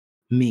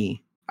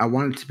me. I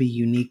want it to be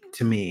unique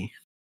to me.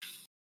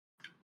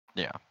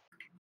 Yeah,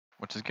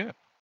 which is good.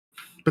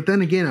 But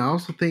then again, I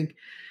also think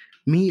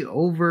me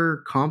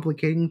over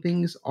complicating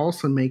things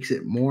also makes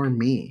it more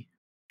me.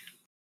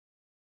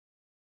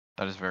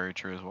 That is very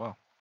true as well.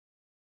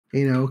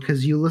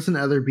 Because you listen to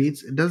other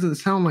beats, it doesn't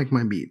sound like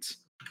my beats.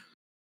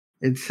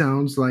 It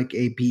sounds like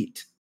a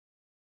beat.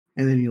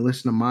 And then you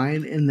listen to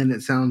mine, and then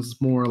it sounds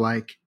more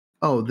like,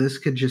 oh, this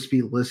could just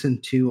be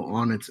listened to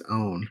on its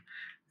own.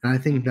 And I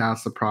think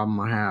that's the problem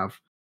I have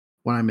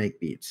when I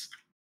make beats.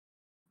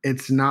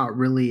 It's not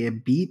really a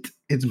beat,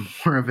 it's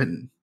more of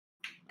an,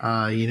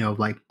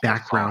 like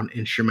background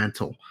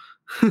instrumental.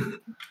 It's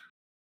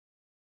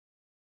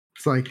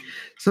like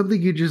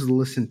something you just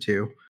listen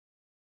to,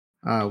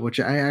 which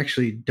I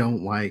actually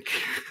don't like,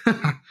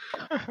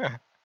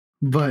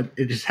 but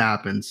it just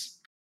happens.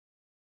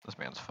 This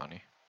man's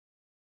funny.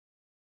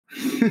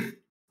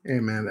 Hey,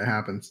 man, that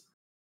happens.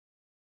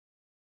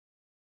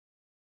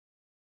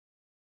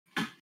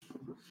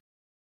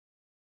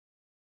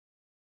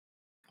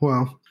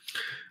 Well,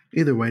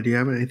 either way, do you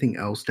have anything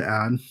else to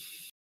add?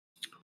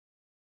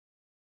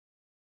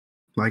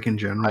 Like in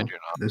general? I do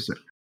not. Is it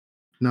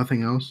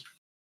nothing else?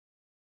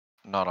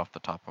 Not off the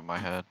top of my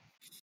head.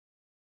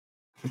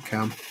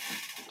 Okay.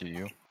 Do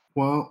you?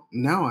 Well,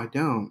 no, I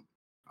don't.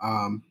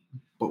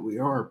 But we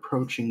are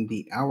approaching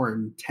the hour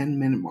and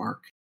 10-minute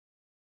mark.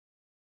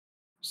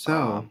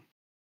 So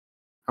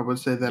I would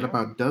say that yeah.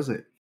 about does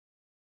it.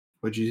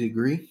 Would you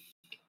agree?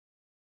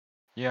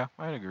 Yeah,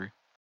 I'd agree.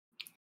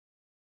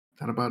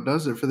 That about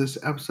does it for this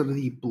episode of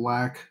the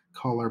Black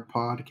Collar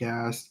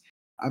Podcast.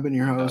 I've been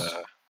your host,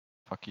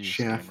 Fuck you,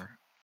 Chef. scammer.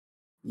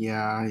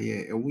 Yeah.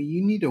 Well,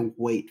 you need to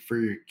wait for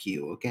your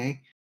cue,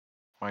 okay?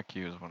 My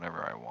cue is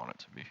whenever I want it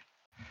to be.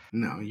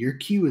 No, your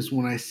cue is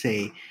when I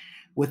say,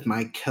 with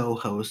my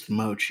co-host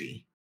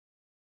Mochi.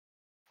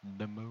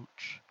 The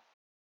mooch.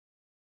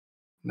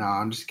 No,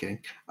 I'm just kidding.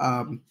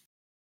 I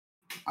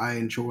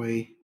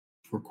enjoy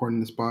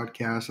recording this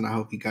podcast, and I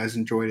hope you guys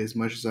enjoy it as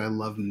much as I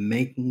love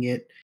making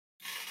it.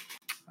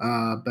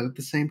 But at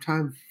the same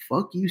time,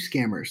 fuck you,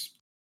 scammers.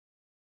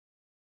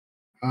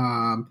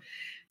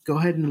 Go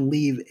ahead and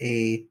leave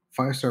a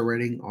 5-star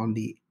rating on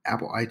the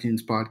Apple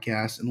iTunes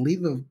podcast and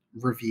leave a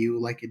review,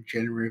 like a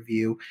genuine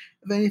review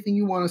of anything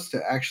you want us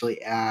to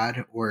actually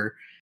add or,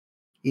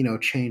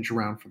 change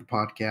around for the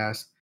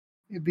podcast.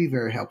 It'd be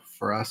very helpful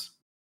for us.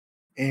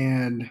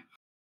 And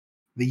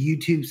the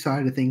YouTube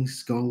side of things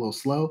is going a little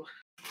slow.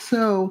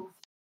 So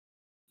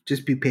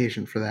just be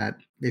patient for that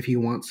if you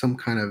want some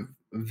kind of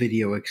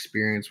video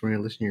experience when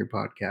you're listening to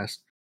your podcast.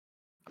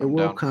 It I'm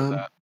will down for come.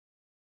 that.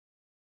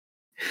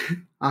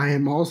 I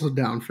am also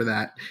down for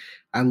that.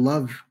 I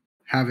love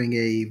having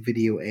a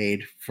video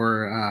aid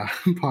for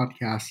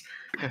podcasts.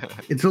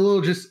 It's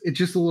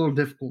just a little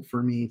difficult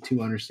for me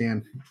to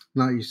understand. I'm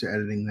not used to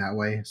editing that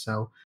way.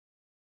 So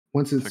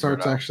once it Figure it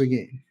starts out. actually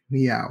getting,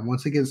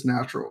 once it gets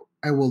natural,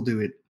 I will do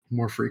it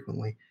more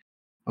frequently.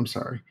 I'm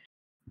sorry.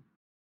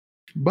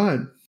 But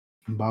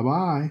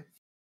bye-bye.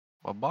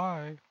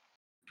 Bye-bye.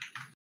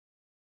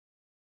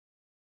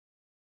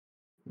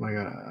 I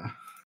gotta